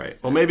read Love and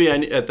Respect. Well, maybe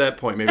at that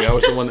point, maybe I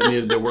was the one that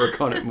needed to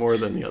work on it more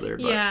than the other.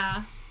 But,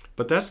 yeah.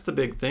 But that's the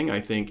big thing,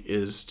 I think,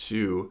 is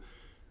to,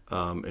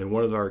 and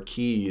one of our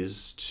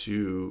keys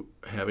to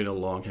having a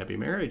long, happy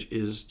marriage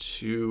is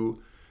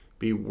to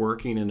be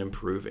working and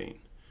improving.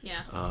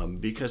 Yeah.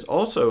 Because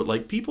also,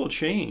 like, people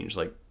change.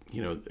 Like,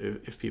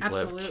 if people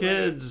Absolutely. have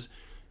kids,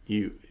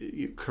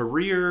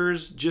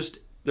 careers, just.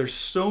 There's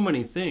so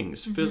many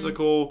things,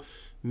 physical,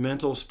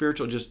 mental,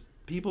 spiritual, just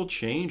people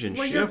change and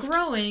shift. You're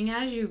growing.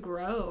 As you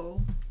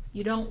grow,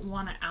 you don't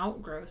want to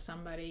outgrow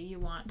somebody. You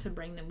want to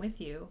bring them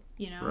with you,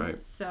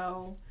 Right.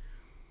 So,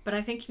 but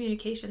I think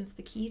communication's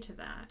the key to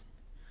that.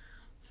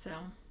 So.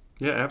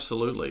 Yeah,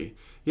 absolutely.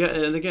 Yeah,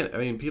 and again, I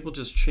mean, people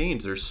just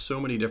change. There's so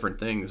many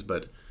different things,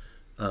 but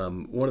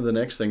one of the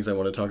next things I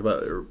want to talk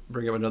about, or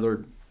bring up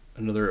another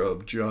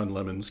of John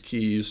Lemon's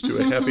keys to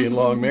a happy and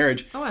long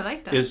marriage. Oh, I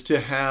like that. Is to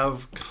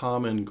have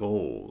common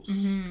goals.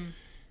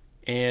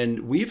 And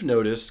we've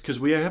noticed, because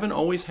we haven't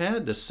always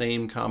had the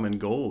same common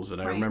goals,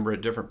 and I remember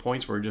at different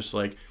points where we're just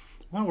like,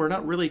 well, we're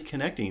not really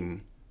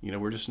connecting.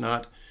 We're just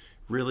not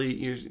really,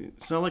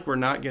 it's not like we're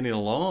not getting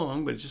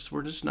along, but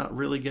we're just not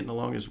really getting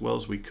along as well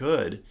as we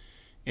could.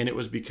 And it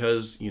was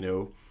because,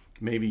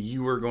 maybe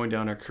you were going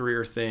down a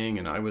career thing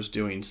and I was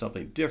doing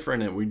something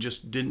different, and we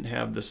just didn't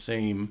have the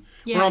same,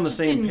 we're on the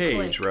same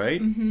page, click. right?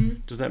 Mm-hmm.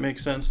 Does that make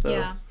sense, though?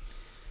 Yeah.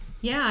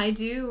 Yeah, I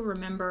do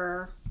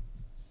remember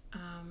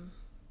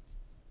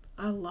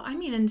a lot. I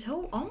mean,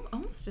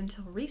 almost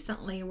until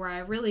recently, where I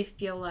really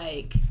feel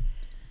like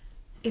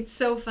it's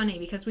so funny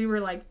because we were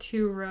like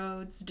 2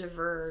 roads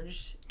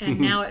diverged, and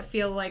now it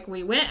feels like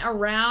we went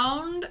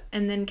around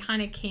and then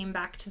kind of came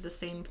back to the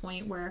same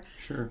point where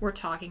we're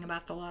talking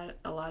about a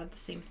lot of the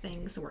same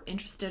things. We're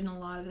interested in a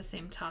lot of the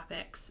same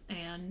topics,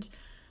 and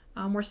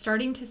we're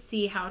starting to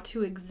see how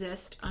to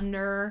exist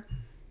under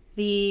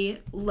the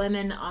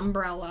Lemon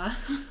umbrella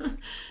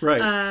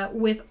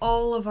with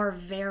all of our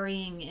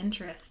varying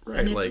interests. Right,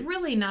 and it's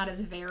really not as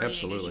varying as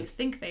absolutely. you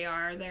think they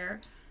are. They're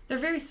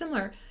very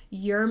similar.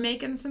 You're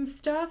making some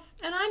stuff,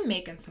 and I'm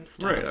making some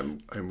stuff. Right.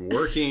 I'm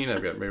working.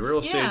 I've got my real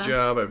estate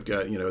job. I've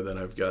got, then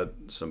I've got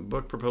some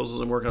book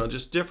proposals I'm working on,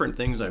 just different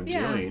things I'm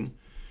doing.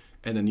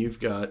 And then you've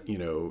got,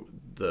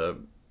 the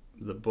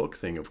book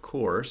thing, of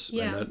course.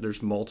 Yeah. And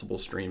there's multiple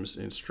strings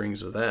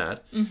of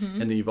that. Mm-hmm.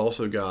 And then you've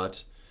also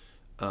got,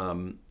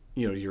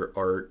 your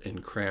art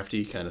and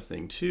crafty kind of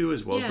thing too,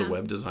 as well as the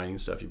web designing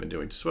stuff you've been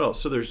doing as well.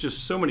 So there's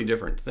just so many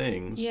different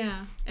things.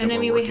 Yeah. And I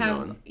mean, we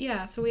have,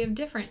 so we have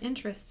different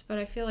interests, but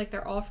I feel like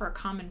they're all for a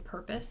common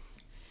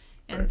purpose.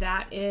 And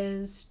that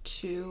is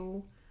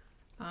to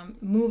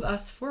move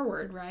us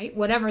forward, right?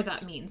 Whatever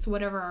that means,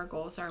 whatever our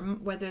goals are,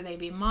 whether they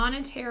be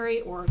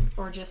monetary or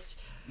just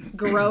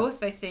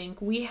growth. I think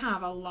we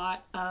have a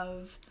lot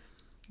of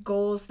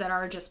goals that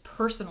are just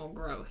personal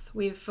growth.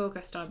 We've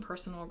focused on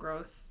personal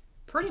growth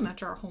pretty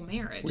much our whole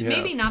marriage.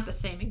 Maybe not the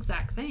same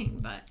exact thing,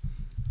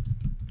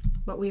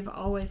 but we've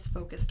always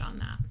focused on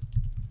that.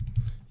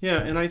 Yeah,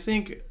 and I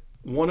think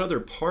one other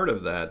part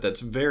of that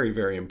that's very,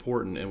 very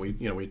important, and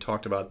we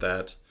talked about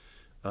that,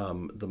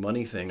 the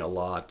money thing a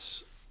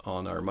lot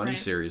on our money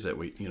series that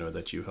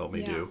that you helped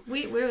me do.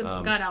 We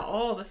got out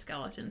all the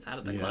skeletons out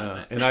of the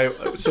closet.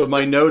 And so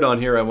my note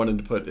on here I wanted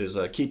to put is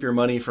keep your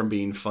money from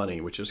being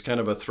funny, which is kind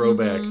of a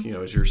throwback.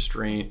 Is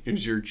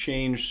your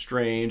change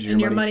strange,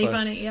 and your money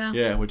funny?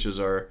 Yeah, which is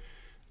our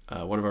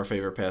one of our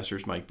favorite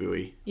pastors, Mike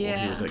Bowie. Yeah,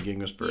 when he was at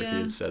Ginghamsburg. He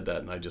had said that,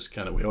 and I just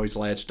we always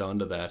latched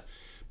onto that.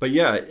 But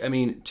yeah, I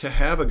mean, to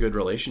have a good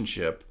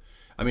relationship,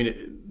 I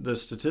mean, the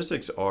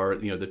statistics are,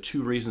 the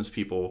two reasons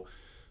people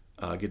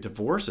get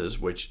divorces,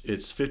 which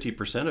it's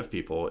 50% of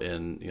people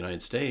in the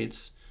United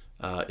States,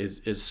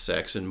 is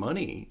sex and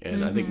money.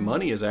 And I think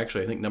money is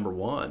actually, number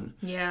one.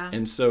 Yeah.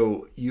 And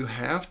so you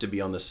have to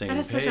be on the same page.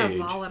 That is such a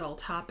volatile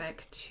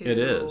topic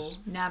to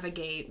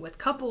navigate with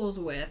couples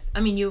with.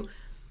 I mean,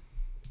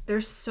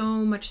 there's so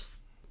much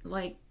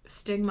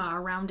stigma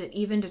around it,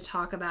 even to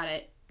talk about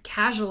it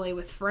casually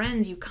with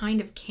friends. You kind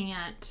of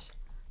can't,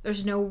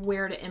 there's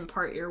nowhere to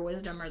impart your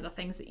wisdom or the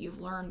things that you've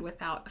learned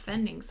without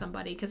offending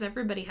somebody, because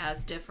everybody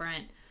has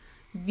different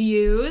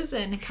views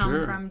and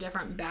come from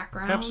different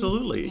backgrounds.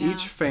 Absolutely.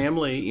 Each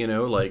family,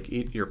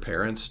 your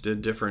parents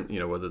did different,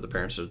 whether the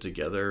parents are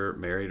together,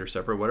 married or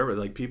separate, whatever,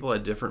 people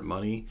had different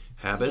money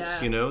habits,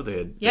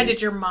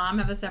 did your mom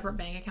have a separate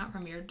bank account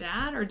from your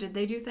dad, or did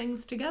they do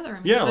things together?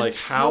 I mean,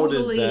 how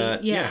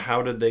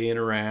did they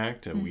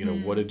interact?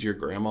 And, what did your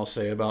grandma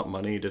say about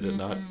money? Did it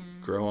not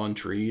grow on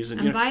trees?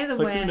 And by the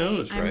way, who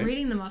knows, right? I'm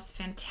reading the most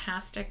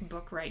fantastic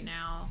book right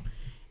now,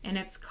 and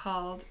it's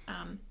called,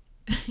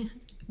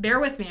 bear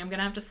with me, I'm going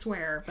to have to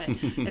swear, but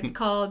it's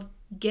called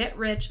Get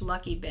Rich,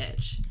 Lucky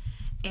Bitch.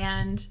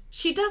 And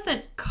she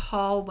doesn't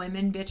call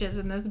women bitches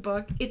in this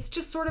book. It's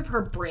just sort of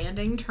her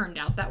branding turned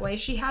out that way.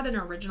 She had an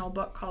original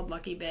book called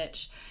Lucky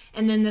Bitch,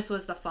 and then this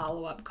was the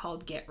follow-up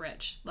called Get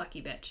Rich,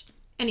 Lucky Bitch.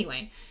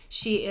 Anyway,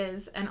 she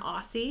is an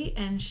Aussie,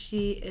 and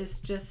she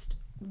is just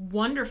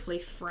wonderfully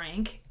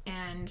frank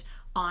and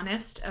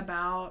honest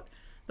about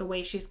the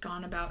way she's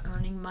gone about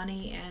earning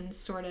money and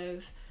sort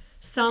of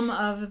some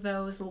of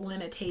those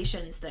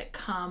limitations that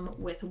come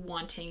with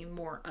wanting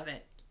more of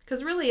it.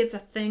 Because really it's a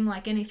thing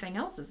like anything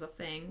else is a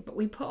thing, but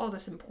we put all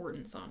this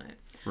importance on it.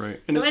 Right.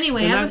 So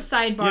anyway, as a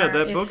sidebar... Yeah,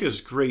 that book is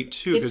great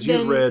too, because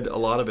you read a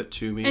lot of it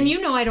to me. And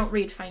I don't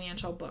read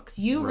financial books.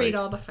 You read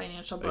all the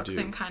financial books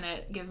and kind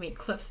of give me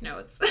Cliff's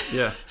Notes.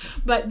 Yeah.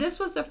 But this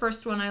was the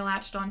first one I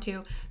latched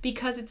onto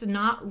because it's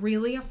not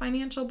really a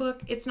financial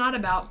book. It's not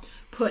about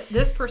put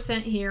this %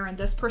 here and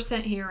this %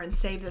 here and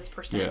save this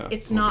 %. Yeah,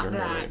 it's not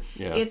that. Right.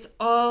 Yeah. It's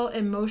all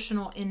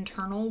emotional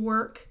internal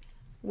work,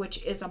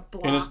 which is a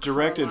block. And it's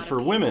directed for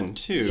women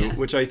too,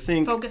 which I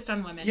think focused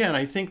on women. Yeah, and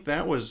I think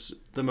that was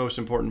the most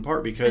important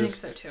part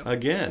because I think so too.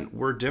 Again,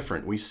 we're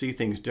different. We see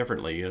things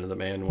differently. The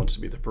man wants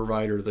to be the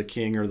provider, the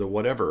king, or the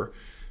whatever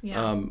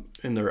in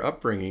their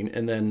upbringing,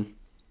 and then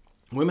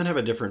women have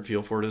a different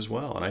feel for it as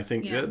well. And I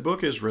think that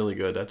book is really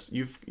good. That's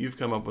you've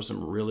come up with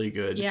some really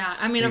good. Yeah,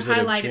 I mean, I've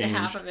highlighted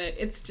half of it.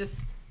 It's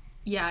just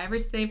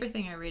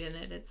everything I read in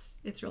it.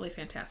 It's really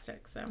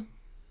fantastic. So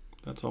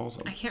that's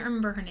awesome. I can't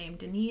remember her name.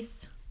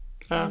 Denise.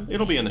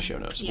 It'll be in the show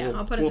notes. Yeah,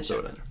 I'll put it in the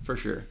show notes. In there, for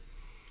sure.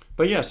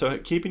 But yeah, so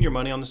keeping your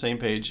money on the same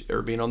page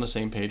or being on the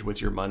same page with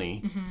your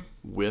money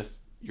with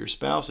your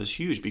spouse is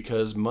huge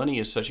because money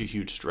is such a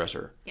huge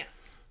stressor.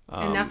 Yes.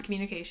 And that's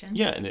communication.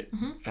 Yeah,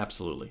 and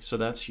absolutely. So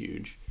that's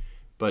huge.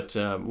 But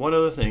one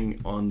other thing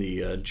on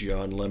the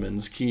John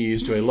Lemon's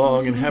Keys to a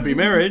Long and Happy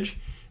Marriage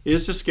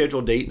is to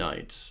schedule date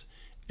nights.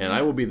 And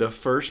I will be the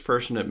first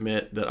person to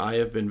admit that I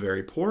have been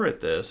very poor at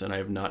this and I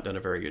have not done a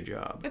very good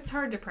job. It's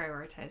hard to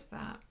prioritize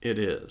that. It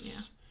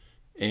is.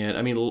 Yeah. And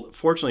I mean,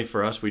 fortunately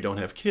for us, we don't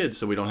have kids,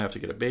 so we don't have to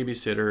get a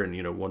babysitter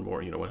and, one more,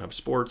 we have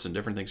sports and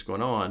different things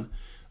going on.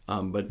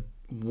 But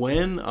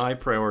when I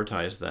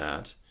prioritize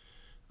that,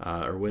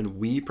 or when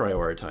we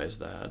prioritize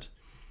that,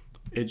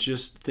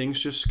 things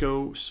just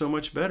go so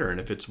much better. And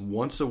if it's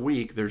once a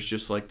week, there's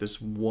just like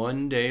this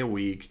one day a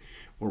week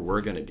where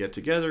we're going to get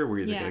together. We're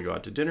either going to go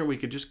out to dinner. We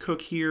could just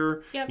cook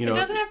here. Yep. It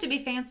doesn't have to be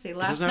fancy.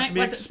 Last night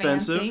wasn't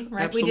expensive. Fancy,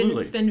 right? Absolutely. We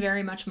didn't spend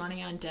very much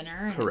money on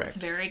dinner. And Correct. It's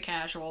very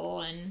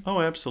casual. And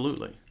oh,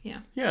 absolutely. Yeah.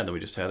 Yeah. And then we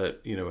just had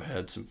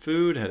had some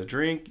food, had a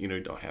drink. You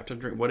don't have to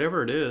drink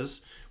whatever it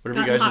is.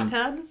 Whatever got you guys in the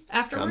hot tub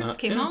afterwards.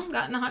 Came home,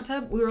 got in the hot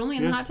tub. We were only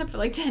in the hot tub for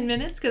like 10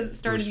 minutes because it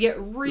started to get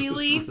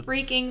really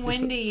freaking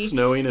windy,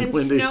 snowing and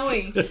windy,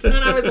 snowy. And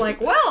I was like,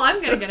 "Well, I'm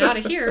gonna get out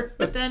of here."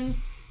 But then,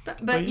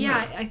 but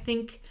yeah, I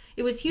think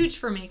it was huge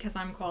for me because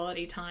I'm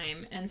quality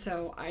time, and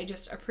so I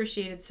just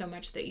appreciated so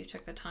much that you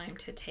took the time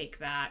to take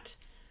that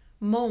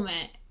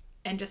moment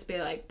and just be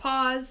like,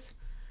 pause.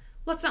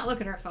 Let's not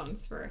look at our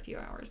phones for a few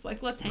hours.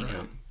 Like, let's hang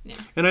out. Yeah.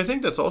 And I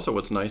think that's also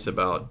what's nice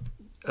about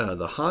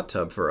the hot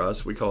tub for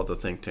us. We call it the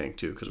think tank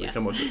too because we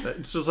come with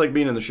it's just like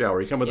being in the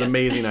shower. You come with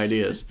amazing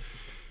ideas.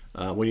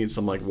 We need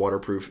some like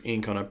waterproof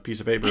ink on a piece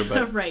of paper,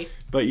 but Right.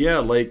 But yeah,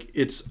 like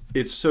it's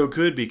so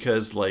good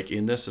because like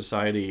in this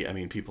society, I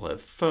mean, people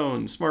have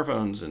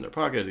smartphones in their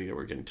pocket. You know,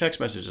 we're getting text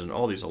messages and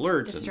all these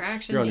alerts,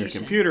 Distraction and you're on your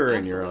nation. computer Absolutely.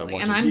 and you're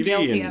And watching I'm TV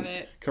guilty and of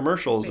it.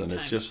 commercials, Big and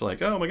it's time. just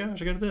like, oh my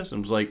gosh, I got this.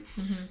 And it's like,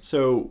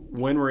 so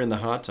when we're in the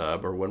hot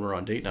tub or when we're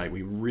on date night,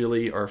 we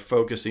really are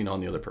focusing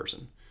on the other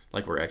person.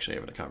 Like we're actually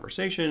having a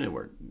conversation and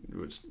we're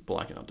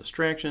blocking out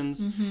distractions.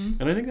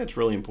 And I think that's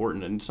really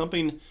important and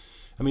something.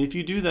 I mean, if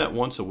you do that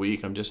once a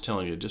week, I'm just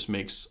telling you, it just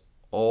makes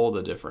all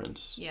the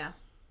difference. Yeah.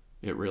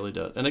 It really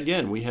does. And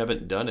again, we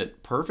haven't done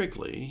it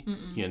perfectly,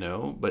 you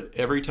know, but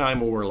every time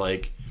we're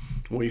like,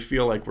 we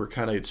feel like we're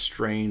kind of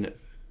strain's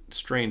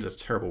a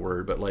terrible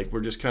word, but like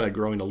we're just kind of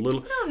growing a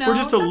little. No, we're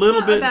just a that's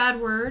little not bit. a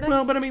bad word.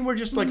 Well, but I mean, we're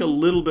just like a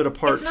little bit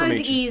apart It's not from as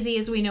each. easy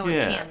as we know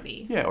it can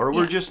be. Yeah, or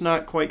we're just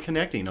not quite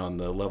connecting on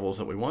the levels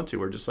that we want to.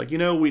 We're just like, you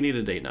know, we need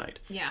a date night.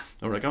 Yeah.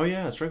 And we're like, oh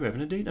yeah, that's right, we're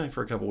having a date night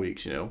for a couple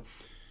weeks, you know.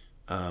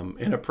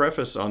 And a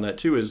preface on that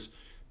too is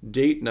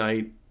date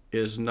night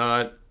is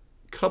not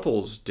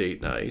couples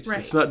date night. Right.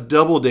 It's not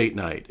double date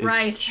night. It's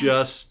Right.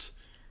 just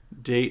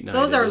date night.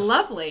 Those are It is-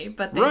 lovely,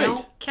 but they right,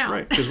 don't count.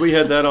 Right, because we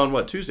had that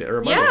on Tuesday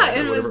or Monday Yeah, night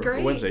or it was whatever,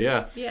 great. Wednesday,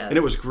 yeah. Yeah. And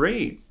it was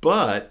great,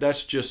 but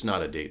that's just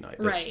not a date night.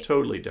 That's Right.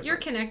 totally different. You're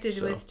connected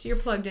So, you're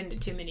plugged into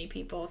too many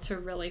people to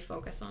really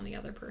focus on the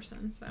other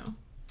person. So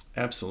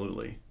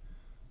absolutely.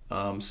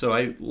 So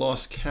I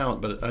lost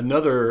count, but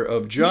another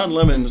of John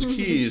Lemon's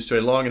keys to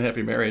a long and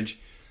happy marriage,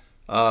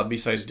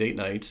 besides date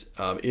night,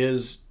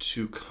 is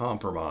to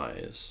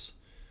compromise.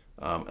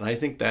 And I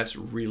think that's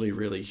really,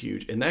 really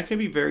huge. And that can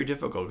be very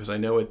difficult because I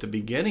know at the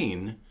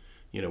beginning,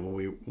 you know,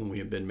 when we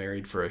have been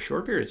married for a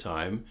short period of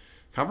time,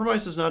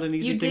 compromise is not an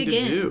easy You thing to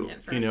dig in do,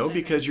 at first, you know, I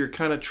because you're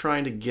kind of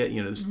trying to get,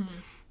 you know, this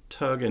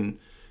tug and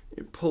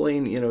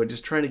pulling, you know,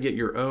 just trying to get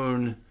your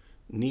own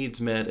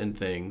needs met and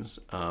things.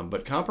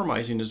 But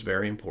compromising is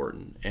very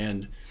important.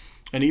 And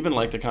even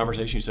like the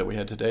conversations that we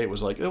had today, it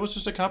was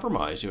just a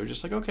compromise. You were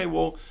just like, okay,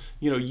 well,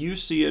 you know, you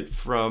see it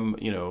from,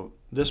 you know,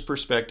 this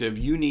perspective,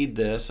 you need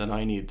this and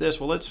I need this.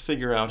 Well, let's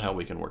figure out how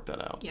we can work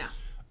that out. yeah.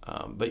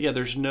 But yeah,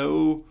 there's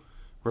no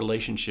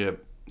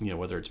relationship, you know,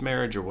 whether it's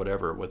marriage or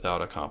whatever,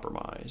 without a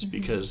compromise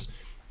because,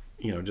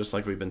 you know, just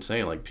like we've been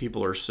saying, like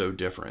people are so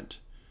different.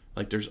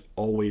 Like there's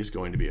always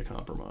going to be a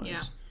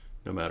compromise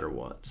no matter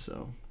what.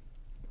 So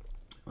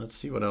let's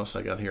see what else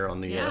I got here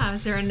on the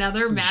Is there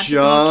another magical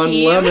John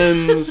key?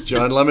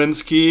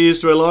 Lemon's keys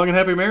to a long and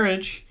happy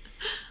marriage.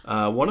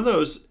 One of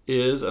those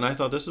is, and I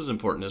thought this is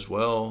important as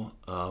well,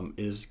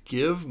 is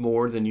give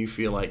more than you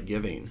feel like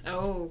giving.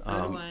 Oh,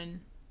 good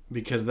one.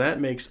 Because that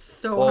makes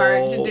So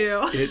hard to do.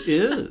 It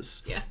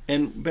is. Yeah.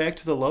 And back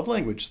to the love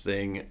language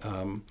thing,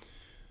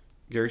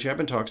 Gary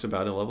Chapman talks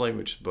about in the Love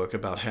Language book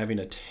about having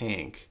a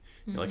tank,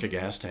 you know, like a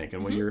gas tank,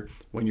 and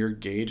when your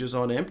gauge is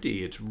on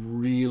empty, it's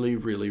really,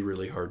 really,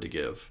 really hard to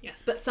give.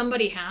 Yes, but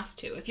somebody has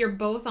to. If you're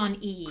both on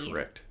E,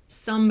 Correct.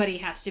 somebody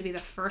has to be the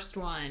first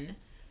one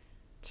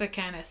to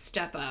kind of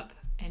step up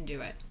and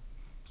do it.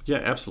 Yeah,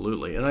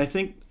 absolutely. And I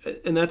think,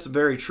 and that's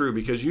very true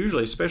because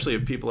usually, especially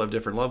if people have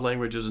different love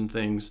languages and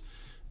things,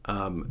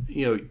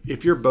 you know,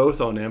 if you're both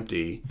on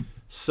empty,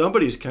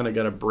 somebody's kind of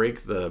got to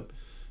break the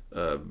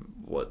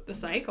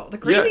cycle, the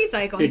crazy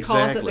cycle. He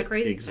calls it the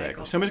crazy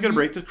cycle. Somebody's got to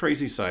break the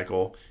crazy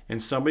cycle,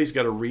 and somebody's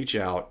got to reach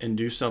out and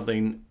do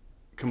something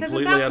Because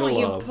completely at that out point, of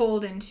you're love.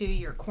 pulled into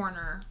your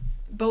corner.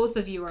 Both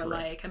of you are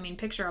like, I mean,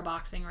 picture a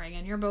boxing ring,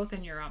 and you're both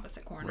in your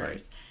opposite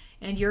corners,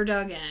 and you're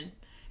dug in,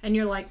 and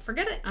you're like,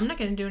 forget it. I'm not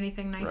going to do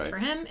anything nice for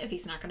him if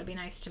he's not going to be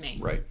nice to me.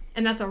 Right.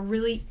 And that's a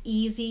really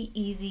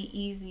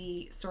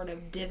easy sort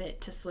of divot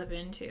to slip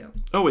into.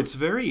 Oh, it's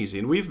very easy.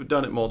 And we've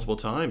done it multiple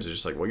times. It's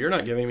just like, well, you're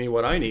not giving me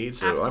what I need,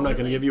 so I'm not going to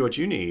Absolutely. give you what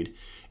you need.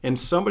 And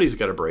somebody's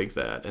got to break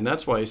that. And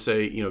that's why I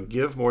say, you know,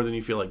 give more than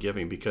you feel like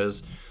giving,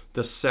 because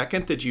the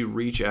second that you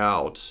reach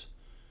out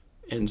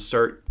and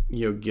start,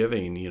 you know,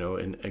 giving, you know,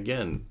 and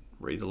again,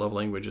 read the Love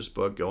Languages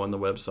book, go on the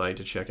website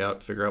to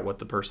figure out what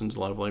the person's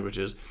love language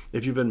is.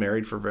 If you've been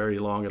married for very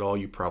long at all,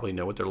 you probably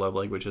know what their love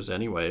language is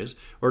anyways,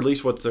 or at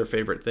least what's their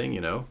favorite thing,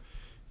 you know,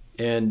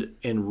 and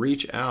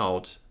reach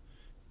out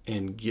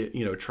and get,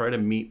 you know, try to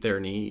meet their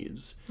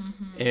needs.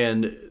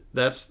 And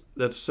that's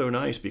so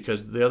nice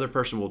because the other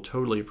person will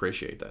totally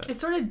appreciate that. It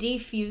sort of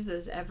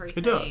diffuses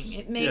everything. It does.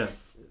 It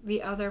makes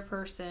the other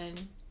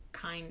person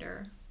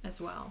kinder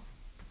as well.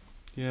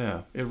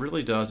 Yeah, it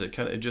really does. It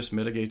just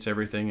mitigates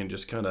everything and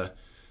just kind of,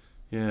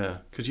 yeah,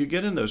 because you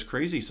get in those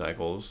crazy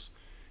cycles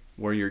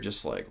where you're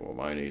just like, well,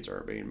 my needs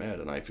aren't being met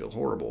and I feel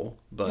horrible,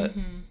 but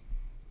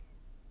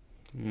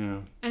yeah.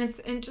 And it's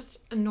just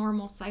a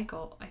normal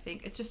cycle, I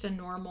think. It's just a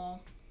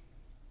normal,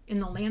 in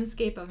the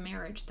landscape of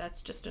marriage,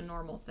 that's just a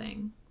normal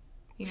thing.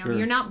 You know, Sure.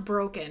 You're not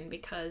broken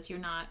because you're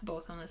not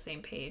both on the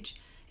same page.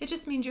 It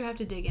just means you have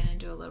to dig in and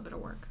do a little bit of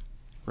work.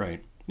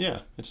 Right. Yeah.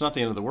 It's not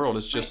the end of the world.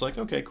 It's just like,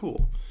 okay,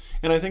 cool.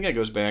 And I think that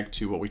goes back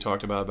to what we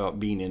talked about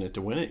being in it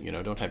to win it.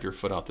 Don't have your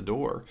foot out the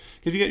door.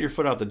 If you get your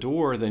foot out the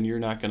door, then you're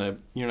not gonna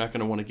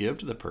want to give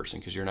to the person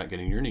because you're not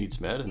getting your needs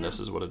met, and this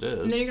is what it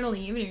is. And then you're gonna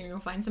leave and you're gonna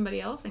find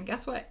somebody else, and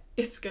guess what?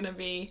 It's gonna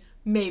be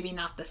maybe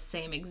not the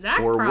same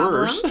exact or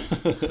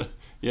problems. worse.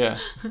 Yeah,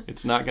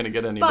 it's not gonna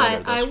get any better.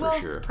 But That's I will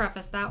for sure.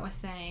 preface that with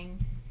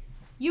saying,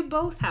 you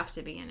both have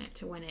to be in it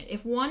to win it.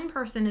 If one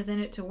person is in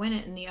it to win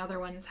it and the other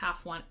one's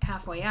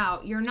halfway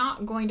out, you're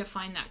not going to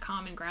find that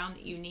common ground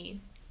that you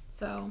need.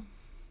 So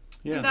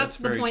yeah, that's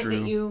the very point true.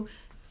 that you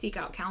seek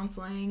out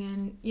counseling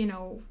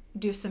and,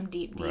 do some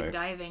deep Right.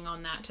 diving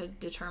on that to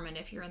determine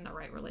if you're in the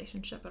right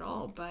relationship at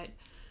all. But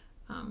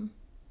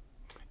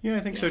yeah, I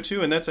think so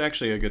too. And that's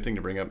actually a good thing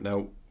to bring up.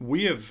 Now,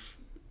 we've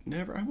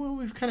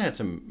kind of had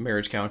some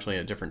marriage counseling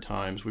at different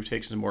times. We've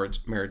taken some more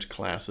marriage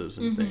classes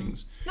and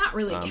things. not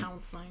really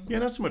counseling. Yeah,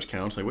 not so much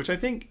counseling, which I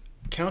think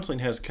counseling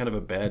has kind of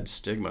a bad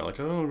stigma. Like,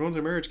 oh, going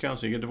to marriage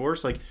counseling, you get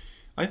divorced. Like,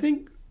 I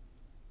think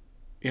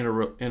in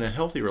a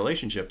healthy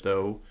relationship,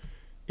 though,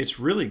 it's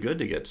really good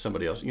to get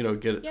somebody else,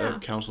 get a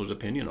counselor's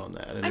opinion on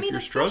that. And if you're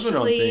struggling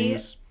on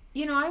things,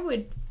 I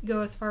would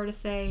go as far to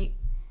say,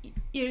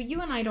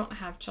 you and I don't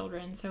have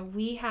children, so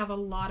we have a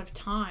lot of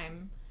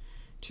time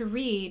to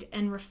read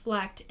and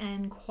reflect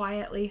and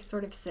quietly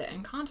sort of sit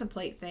and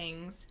contemplate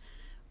things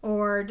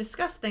or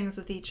discuss things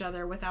with each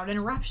other without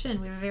interruption.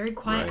 We have a very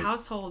quiet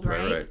household,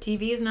 right? Right.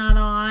 TV's not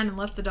on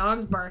unless the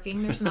dog's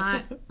barking. There's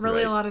not really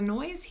Right. a lot of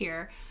noise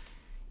here.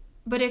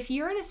 But if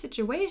you're in a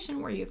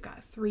situation where you've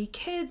got 3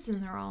 kids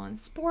and they're all in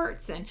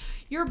sports and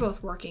you're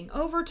both working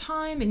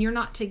overtime and you're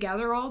not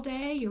together all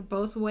day, you're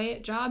both away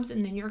at jobs,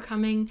 and then you're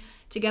coming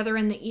together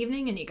in the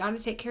evening and you got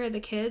to take care of the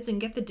kids and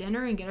get the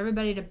dinner and get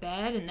everybody to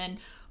bed, and then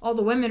all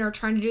the women are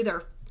trying to do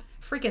their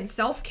freaking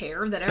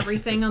self-care that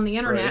everything on the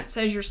internet Right.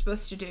 says you're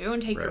supposed to do,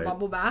 and take your Right.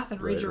 bubble bath and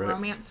read your Right.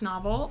 romance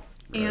novel.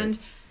 Right. And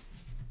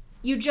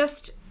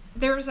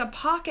there's a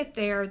pocket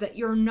there that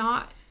you're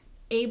not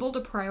able to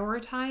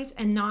prioritize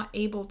and not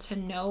able to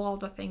know all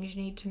the things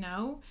you need to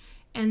know.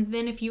 And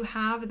then if you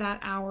have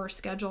that hour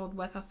scheduled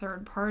with a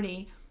third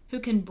party who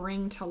can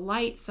bring to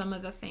light some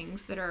of the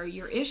things that are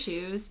your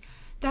issues,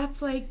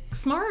 that's like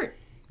smart.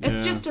 It's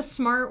Yeah. just a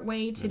smart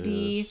way to It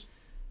be,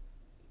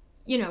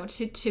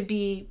 is. to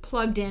be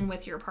plugged in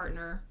with your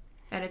partner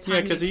at a time.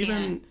 Yeah, because you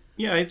can't.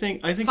 I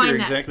think find you're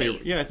that exactly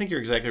space. I think you're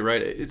exactly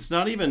right. It's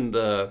not even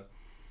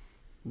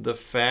the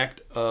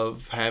fact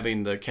of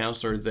having the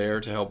counselor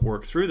there to help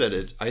work through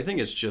that. I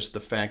think it's just the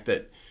fact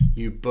that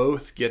you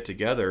both get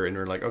together and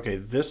are like, okay,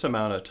 this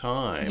amount of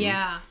time.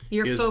 Yeah,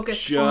 you're is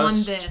focused on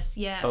just this.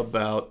 Yes.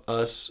 about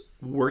us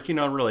working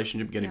on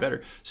relationship getting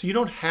better. So you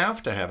don't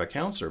have to have a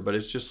counselor, but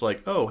it's just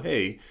like, oh,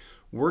 hey,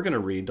 we're going to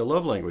read the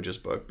Love Languages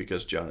book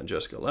because John and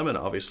Jessica Lemon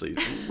obviously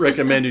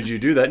recommended you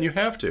do that, and you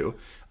have to.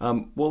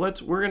 We're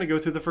going to go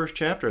through the first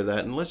chapter of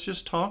that, and let's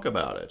just talk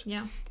about it.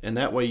 Yeah. And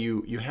that way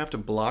you have to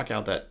block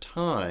out that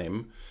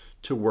time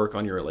to work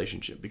on your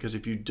relationship. Because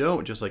if you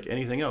don't, just like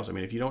anything else, I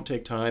mean, if you don't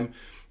take time,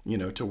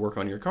 to work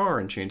on your car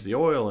and change the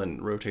oil and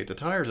rotate the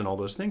tires and all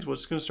those things, well,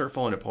 it's going to start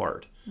falling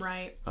apart.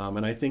 Right.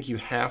 And I think you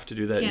have to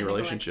do that in your Can't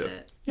neglect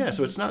relationship. it. Yeah,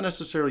 so it's not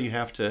necessarily you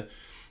have to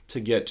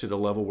get to the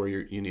level where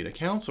you need a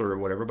counselor or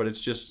whatever, but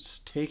it's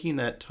just taking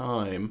that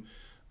time.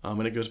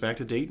 And it goes back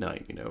to date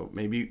night.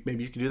 Maybe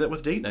you can do that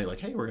with date night. Like,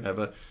 hey, we're gonna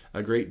have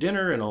a great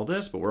dinner and all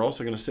this, but we're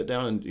also gonna sit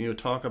down and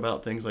talk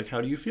about things like,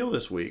 how do you feel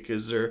this week?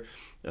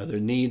 Are there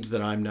needs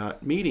that I'm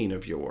not meeting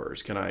of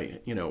yours? Can I,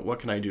 what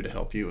can I do to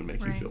help you and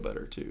make you feel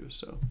better too?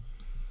 So,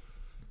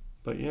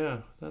 but yeah,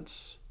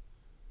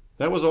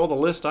 that was all the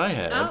list I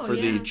had for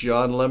the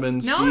John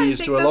Lemon's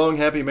Keys to a Long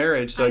Happy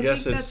Marriage. So I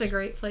guess think that's a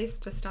great place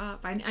to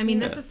stop. I mean,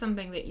 this is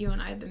something that you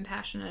and I have been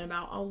passionate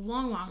about a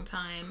long, long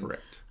time.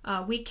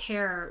 Correct. We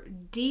care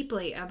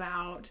deeply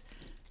about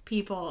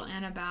people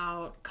and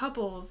about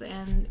couples,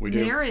 and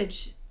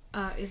marriage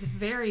is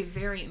very,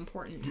 very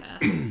important to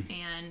us.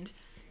 And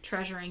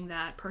treasuring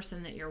that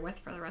person that you're with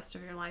for the rest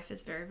of your life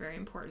is very, very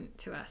important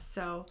to us.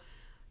 So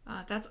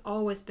that's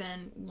always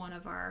been one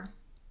of our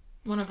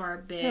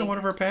big one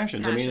of our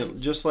passions. I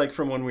mean, just like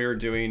from when we were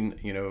doing,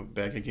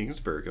 back at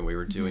Ginsburg, and we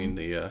were doing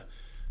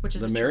which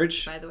is the a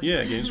marriage, church, by the way.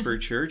 Yeah, Ginsburg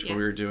Church, when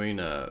we were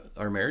doing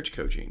our marriage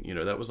coaching.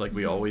 That was like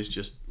we always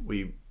just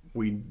we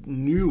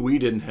knew we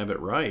didn't have it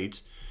right,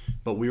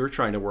 but we were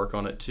trying to work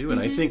on it too. And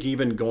I think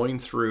even going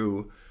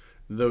through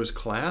those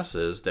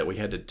classes that we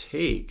had to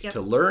take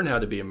to learn how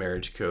to be a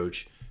marriage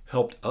coach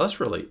helped us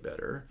relate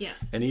better.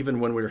 Yes. And even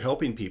when we were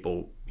helping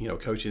people,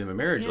 coaching them in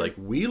marriage, like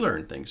we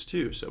learned things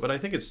too. So, but I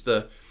think it's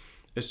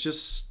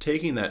just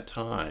taking that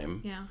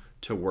time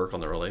to work on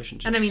the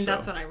relationship. And I mean,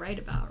 that's what I write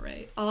about,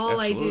 right?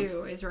 All Absolutely. I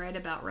do is write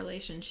about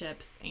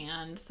relationships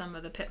and some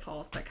of the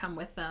pitfalls that come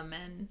with them.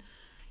 And,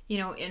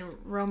 in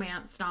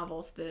romance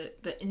novels, the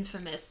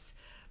infamous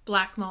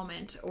black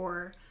moment,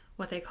 or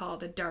what they call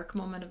the dark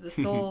moment of the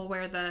soul,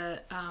 where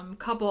the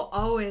couple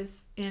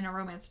always in a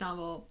romance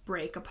novel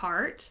break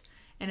apart,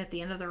 and at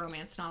the end of the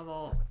romance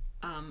novel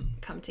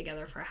come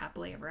together for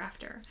happily ever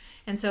after.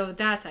 And so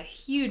that's a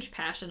huge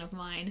passion of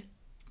mine.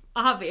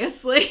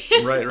 obviously.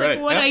 Right, It's right. like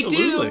what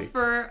Absolutely. I do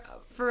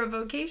for a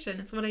vocation.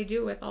 It's what I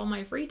do with all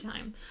my free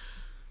time.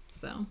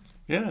 So.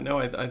 Yeah, no,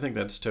 I think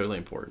that's totally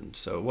important.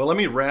 So, well, let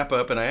me wrap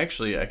up, and I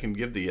can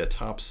give the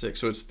top 6.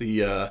 So it's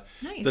the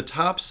Nice. the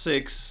top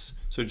 6.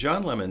 So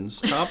John Lemon's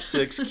top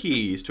 6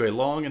 keys to a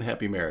long and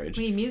happy marriage.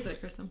 We need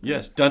music or something.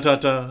 Yes, dun dun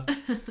dun.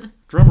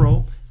 Drum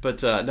roll.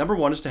 But number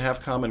 1 is to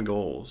have common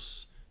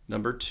goals.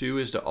 Number 2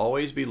 is to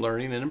always be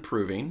learning and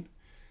improving.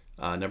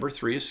 Number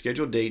 3 is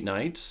schedule date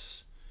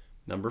nights.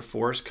 Number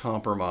 4 is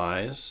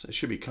compromise. It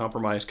should be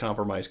compromise,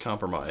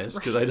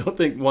 because I don't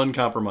think one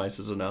compromise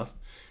is enough.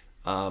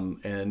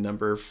 And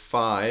number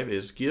 5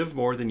 is give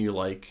more than you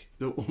like.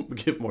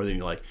 Give more than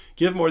you like.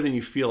 Give more than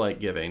you feel like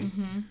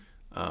giving.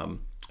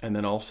 And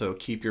then also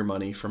keep your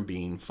money from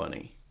being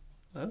funny.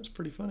 That was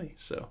pretty funny.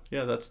 So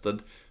yeah, that's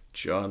the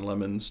John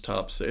Lemon's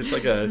top 6. It's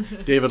like a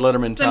David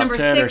Letterman So top number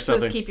 10 or 6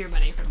 something. was keep your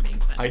money from being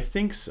funny. I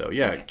think so.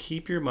 Yeah, Okay.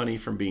 keep your money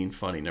from being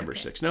funny. Number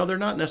 6. Now they're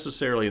not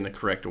necessarily in the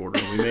correct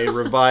order. We may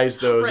revise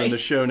those in the Right.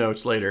 show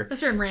notes later.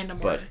 Those are in random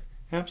But order.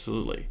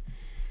 absolutely.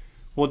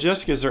 Well,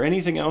 Jessica, is there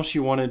anything else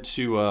you wanted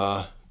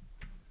to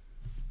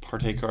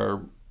partake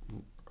our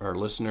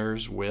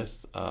listeners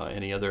with?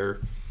 Any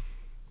other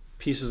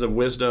pieces of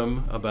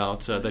wisdom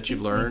about that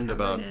you've learned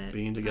about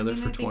being together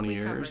for 20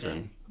 years?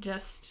 And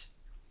just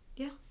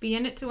be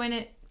in it to win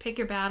it. Pick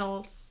your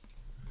battles.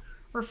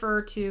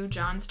 Refer to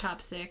John's top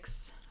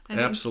 6. I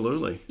think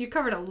absolutely. you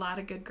covered a lot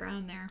of good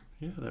ground there.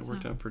 Yeah, that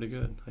worked out pretty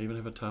good. I even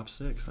have a top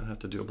 6. I have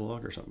to do a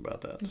blog or something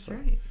about that. That's so.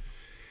 right.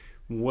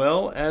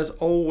 Well, as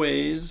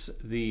always,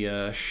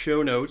 the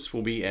show notes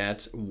will be at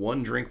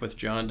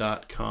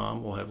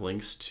onedrinkwithjohn.com. We'll have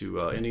links to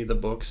any of the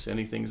books,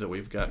 any things that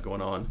we've got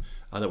going on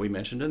that we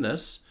mentioned in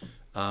this.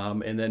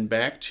 And then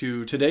back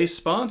to today's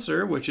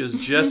sponsor, which is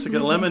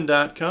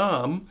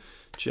jessicalemon.com.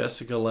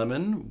 Jessica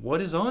Lemon.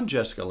 What is on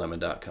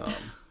jessicalemon.com?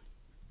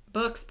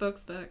 Books.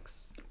 Books. Go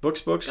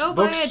books,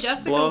 buy a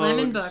Jessica blogs.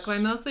 Lemon book. I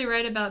mostly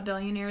write about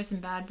billionaires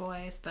and bad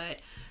boys, but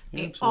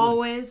they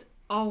Absolutely.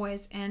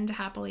 always end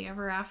happily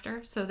ever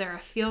after. So they're a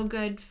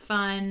feel-good,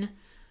 fun,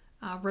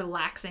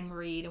 relaxing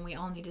read, and we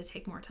all need to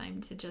take more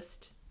time to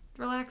just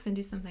relax and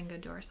do something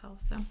good to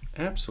ourselves. So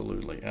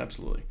Absolutely.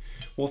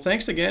 Well,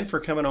 thanks again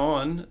for coming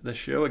on the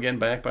show, again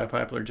back by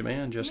popular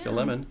demand, Jessica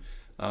Lemon.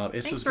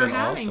 This Thanks has for been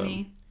having awesome.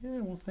 me.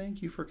 Yeah, well,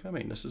 thank you for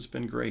coming. This has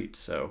been great.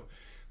 So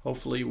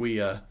hopefully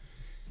we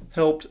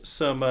helped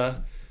some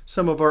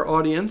of our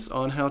audience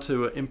on how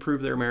to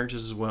improve their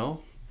marriages as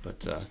well.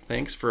 But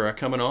thanks for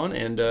coming on,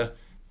 and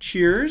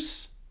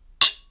cheers.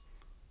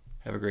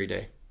 Have a great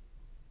day.